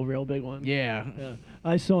was the real big one. Yeah. Yeah.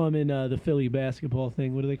 I saw him in the Philly basketball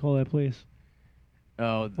thing. What do they call that place?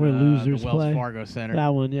 Oh, Where losers the Wells play. Fargo Center. That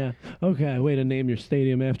one, yeah. Okay, way to name your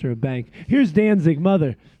stadium after a bank. Here's Danzig,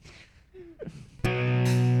 Mother.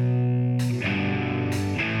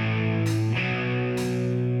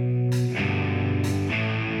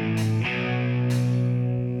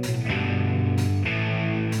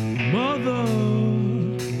 Mother,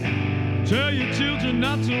 tell your children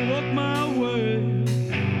not to walk my way.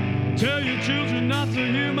 Tell your children not to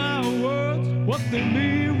hear my words, what they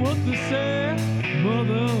mean, what they say.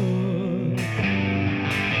 Mother,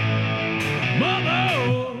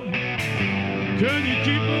 Mother, can you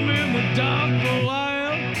keep them in the dark for a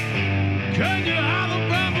while? Can you hide them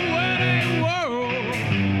from the wedding world?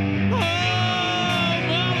 Oh,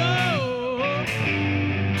 Mother,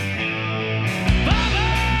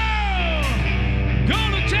 Mother,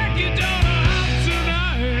 gonna take your daughter out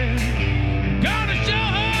tonight. Gonna show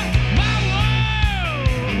her my world.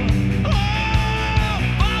 Oh,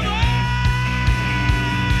 Mother.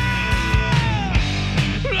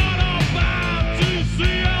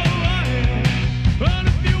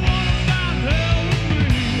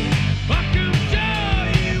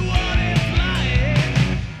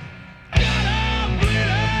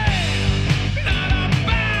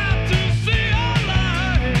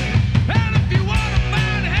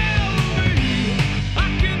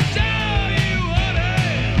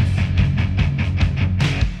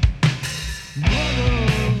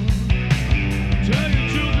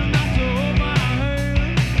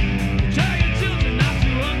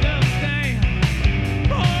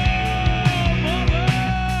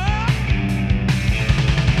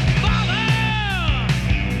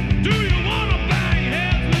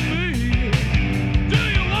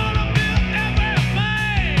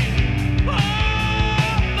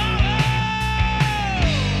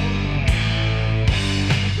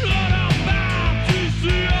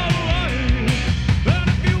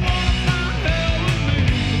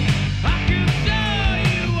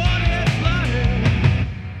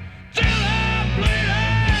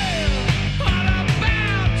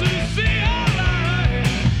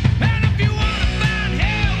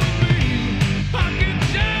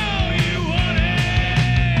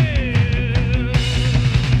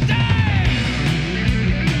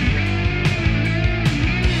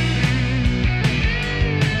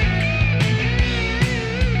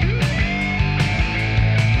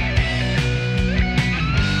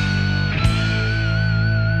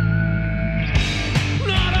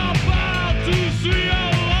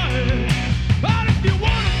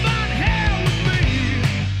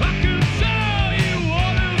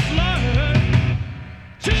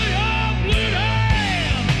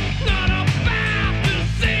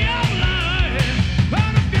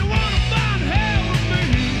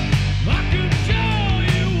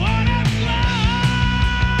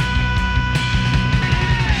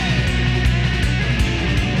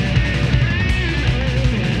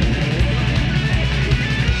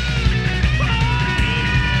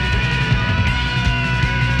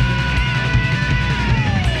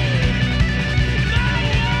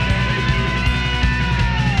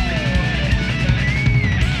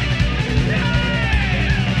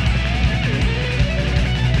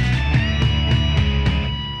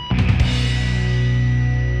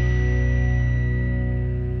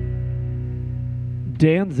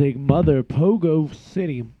 Danzig, Mother, Pogo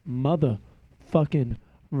City, motherfucking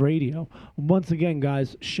radio. Once again,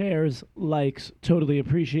 guys, shares, likes, totally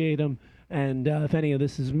appreciate them. And if any of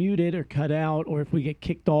this is muted or cut out, or if we get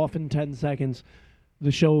kicked off in 10 seconds,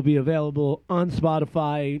 the show will be available on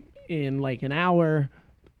Spotify in like an hour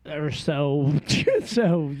or so.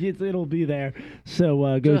 So it'll be there.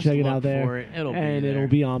 So go Just check it look out there. for it. It'll be and there. it'll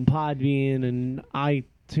be on Podbean and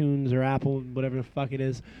iTunes or Apple, whatever the fuck it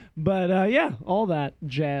is. But yeah, all that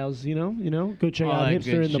jazz, you know. Go check All out that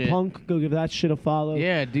Hipster good in the shit. Punk. Go give that shit a follow.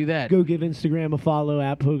 Yeah, do that. Go give Instagram a follow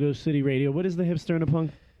at Pogo City Radio. What is the Hipster in the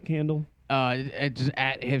Punk handle? It's just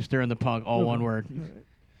at Hipster and the Punk, all Okay. one word.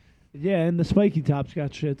 Yeah, and the Spiky Top's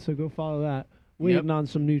got shit, so go follow that. Waiting Yep. on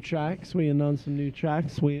some new tracks.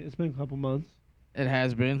 It's been a couple months. It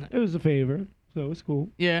has been. It was a favor, so it's cool.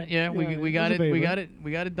 Yeah, Yeah, we it got was a it. We favor. got it.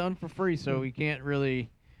 We got it done for free, so we can't really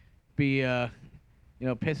be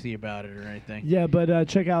pissy about it or anything. Yeah, but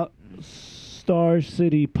check out Star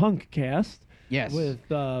City Punkcast. Yes. With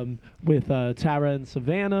Tara and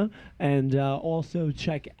Savannah, and also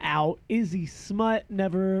check out Izzy Smut.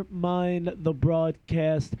 Never mind the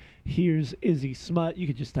broadcast. Here's Izzy Smut. You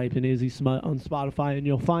could just type in Izzy Smut on Spotify and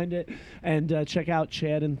you'll find it. And check out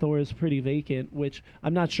Chad and Thor's Pretty Vacant, which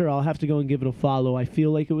I'm not sure. I'll have to go and give it a follow. I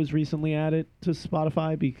feel like it was recently added to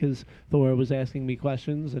Spotify because Thor was asking me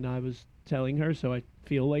questions and I was telling her, so I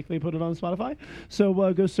feel like they put it on Spotify. So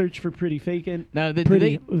go search for Pretty Vacant. Now,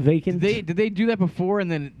 Pretty Vacant. did they do that before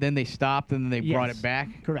and then they stopped and then they brought Yes. it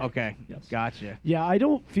back? Correct. Okay. Yes. Gotcha. Yeah, I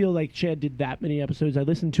don't feel like Chad did that many episodes. I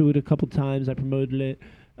listened to it a couple times. I promoted it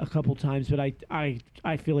a couple times, but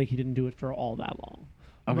I feel like he didn't do it for all that long.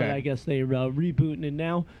 But Okay. I guess they're rebooting it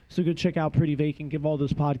now. So go check out Pretty Vacant. Give all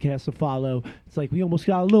those podcasts a follow. It's like we almost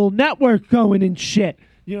got a little network going and shit.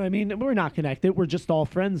 You know what I mean? We're not connected. We're just all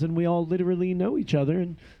friends, and we all literally know each other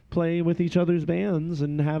and play with each other's bands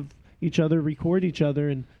and have each other record each other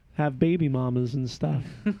and have baby mamas and stuff.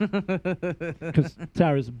 Because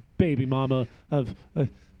Tara's a baby mama of a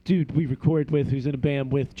dude we record with who's in a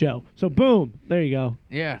band with Joe. So boom, there you go.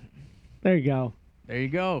 Yeah. There you go. There you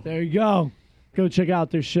go. There you go. Go check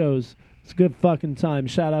out their shows. It's a good fucking time.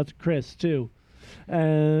 Shout out to Chris too.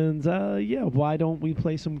 And yeah, why don't we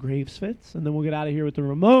play some Graves Fits and then we'll get out of here with the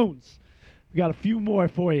Ramones. We got a few more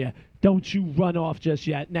for you. Don't you run off just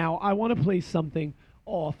yet. Now, I want to play something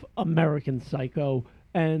off American Psycho.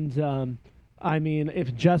 And I mean,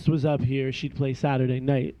 if Jess was up here, she'd play Saturday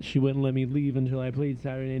Night. She wouldn't let me leave until I played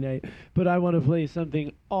Saturday Night. But I want to play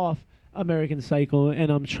something off American Psycho,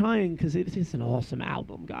 and I'm trying because it is an awesome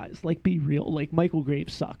album, guys. Like, be real. Like, Michael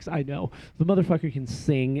Graves sucks. I know. The motherfucker can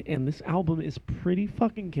sing, and this album is pretty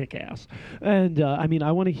fucking kick-ass. And, I mean,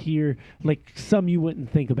 I want to hear, like, some you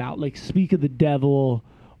wouldn't think about, like Speak of the Devil,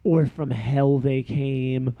 or From Hell They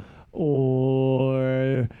Came,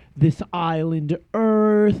 or This Island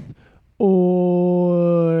Earth,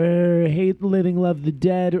 or Hate the Living, Love the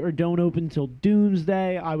Dead, or Don't Open Till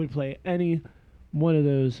Doomsday. I would play any one of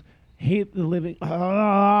those. Hate the Living.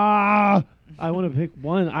 I want to pick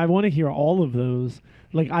one. I want to hear all of those.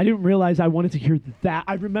 Like, I didn't realize I wanted to hear that.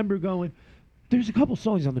 I remember going, there's a couple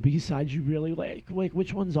songs on the B-side you really like. Like,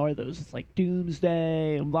 which ones are those? It's like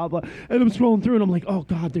Doomsday and blah, blah. And I'm scrolling through and I'm like, oh,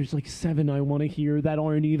 God, there's like 7 I want to hear that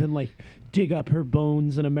aren't even like Dig Up Her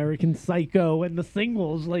Bones and American Psycho and the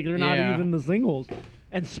singles. Like, they're not Yeah. even the singles.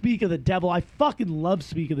 And Speak of the Devil. I fucking love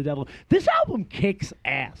Speak of the Devil. This album kicks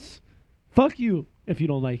ass. Fuck you if you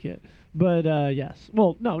don't like it. But, yes.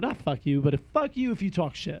 Well, no, not fuck you, but fuck you if you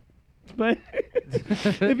talk shit. But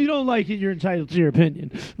if you don't like it, you're entitled to your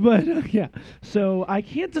opinion. But, yeah. So I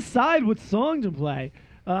can't decide what song to play.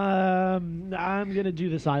 I'm going to do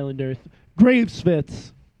this Island Earth. Graves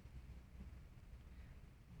Fits.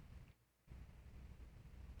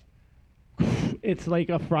 It's like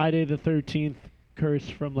a Friday the 13th curse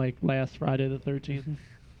from like last Friday the 13th.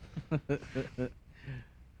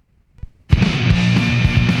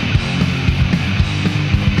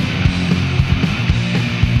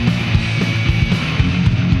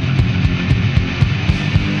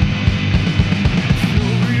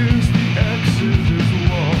 Furious, the Exodus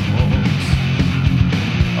walks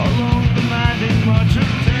along the landing march of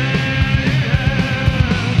death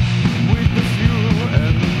with the fuel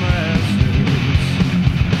and the masses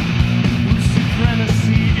whose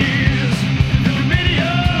supremacy is the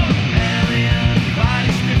remedial alien.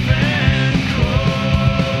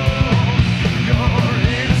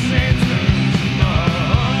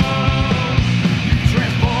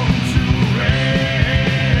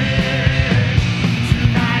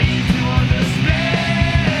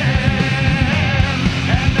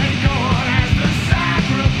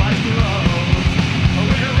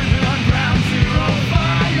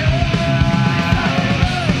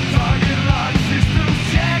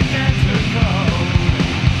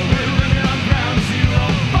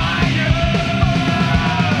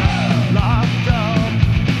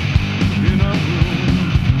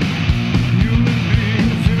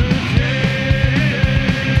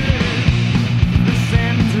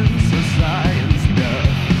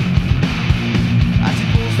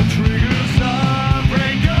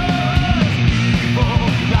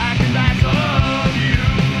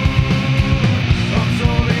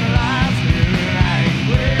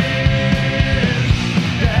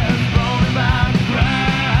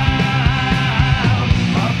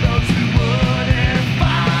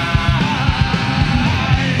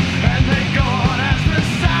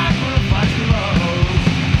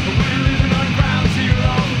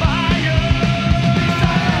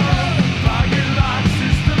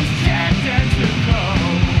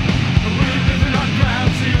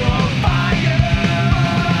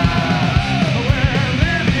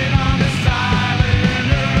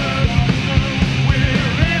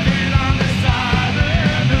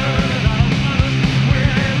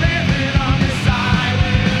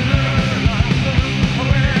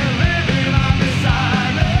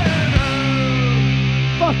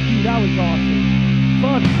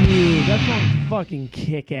 Fucking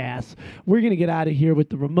kick ass. We're going to get out of here with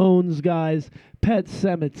the Ramones, guys. Pet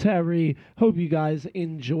Cemetery. Hope you guys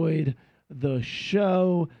enjoyed the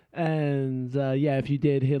show. And yeah, if you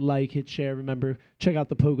did, hit like, hit share. Remember, check out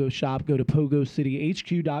the Pogo Shop. Go to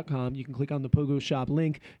PogoCityHQ.com. You can click on the Pogo Shop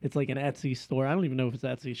link. It's like an Etsy store. I don't even know if it's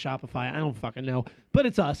Etsy, Shopify. I don't fucking know. But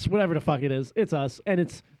it's us. Whatever the fuck it is. It's us. And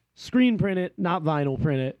it's screen printed, not vinyl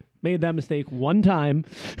printed. Made that mistake one time.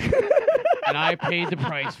 And I paid the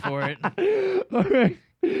price for it. All right.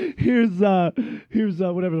 Here's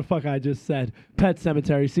whatever the fuck I just said. Pet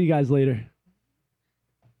Cemetery. See you guys later.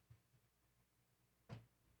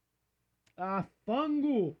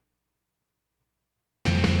 Fungal.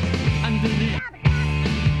 Under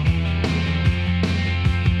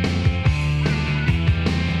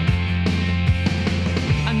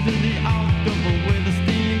the October with the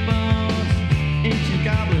steamboats, ancient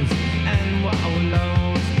goblins and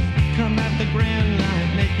wallows come at the grand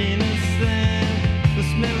light making a sound. The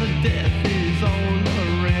smell of death is all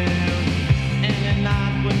around, and at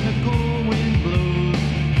night when the cold wind blows,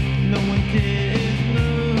 no one cares,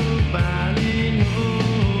 nobody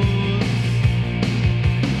knows.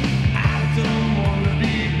 I don't wanna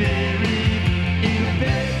be buried in a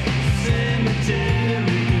pet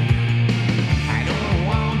cemetery. I don't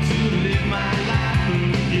want to live my life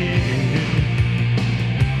again.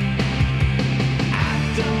 I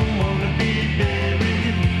don't wanna be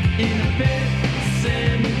buried in a pet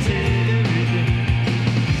cemetery.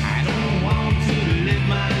 I don't want to live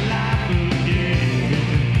my life again.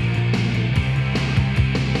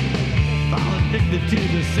 Fall addicted to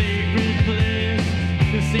the sacred place.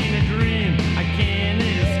 This ain't a dream, I can't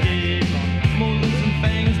escape. Molars and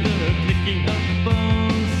fangs that are picking up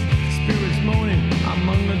bones. Spirits moaning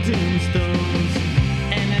among the tombstones.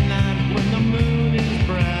 And at night when the moon is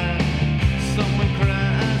bright, someone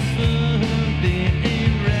cries something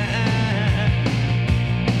ain't right.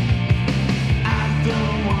 I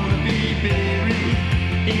don't wanna be buried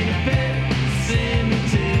in a pet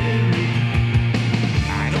cemetery.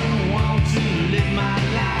 I don't want to live my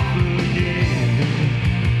life again.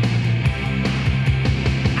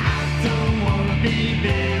 I don't wanna be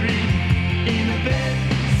buried in a pet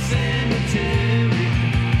cemetery.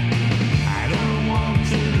 I don't want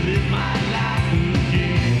to live my life again.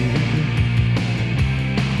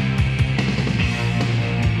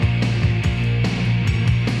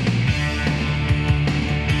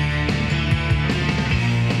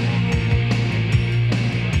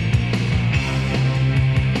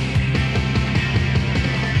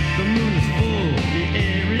 The moon is full, the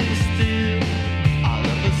air is still. All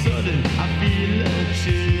of a sudden, I feel a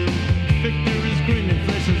chill. Victor is grinning,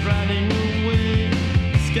 flesh is riding away.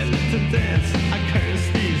 Skeleton dance, I curse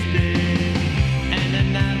these days. And at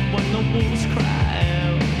night when the wolves cry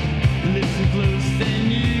out, listen close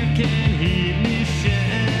and you can hear me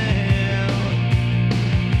shout.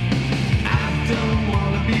 I don't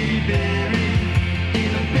wanna be buried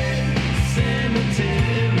in a pet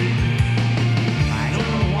cemetery. I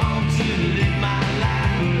don't want to live my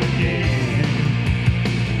life again.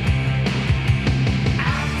 I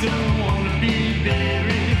don't wanna be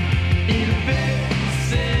buried in a pet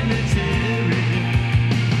cemetery.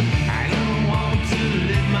 I don't want to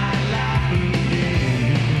live my life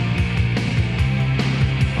again.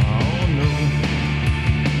 Oh no.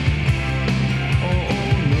 Oh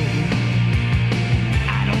no. I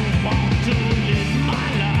don't want to live my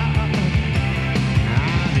life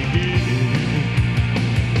again.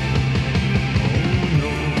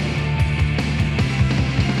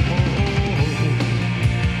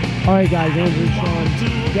 All right, guys. Andrew, Sean,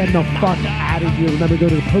 getting the fuck out of here. Remember, go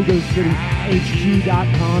to the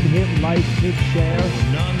PogoCityHQ.com. Hit like, hit share.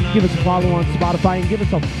 Give us a follow on Spotify and give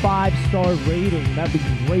us a 5-star rating. That'd be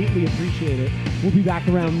greatly appreciated. We'll be back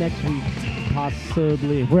around next week,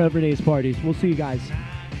 possibly. We're every day's parties. We'll see you guys.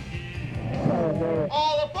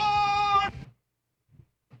 All aboard!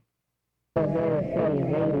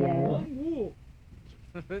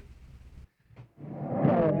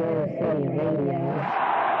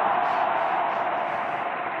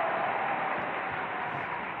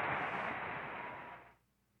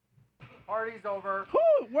 Party's over. Woo,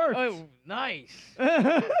 it worked. Oh, nice.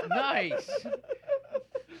 Nice.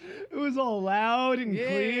 It was all loud and Yeah.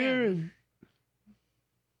 clear. And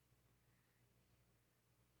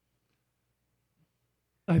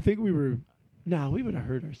I think we would have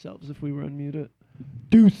hurt ourselves if we were unmuted.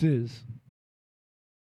 Deuces.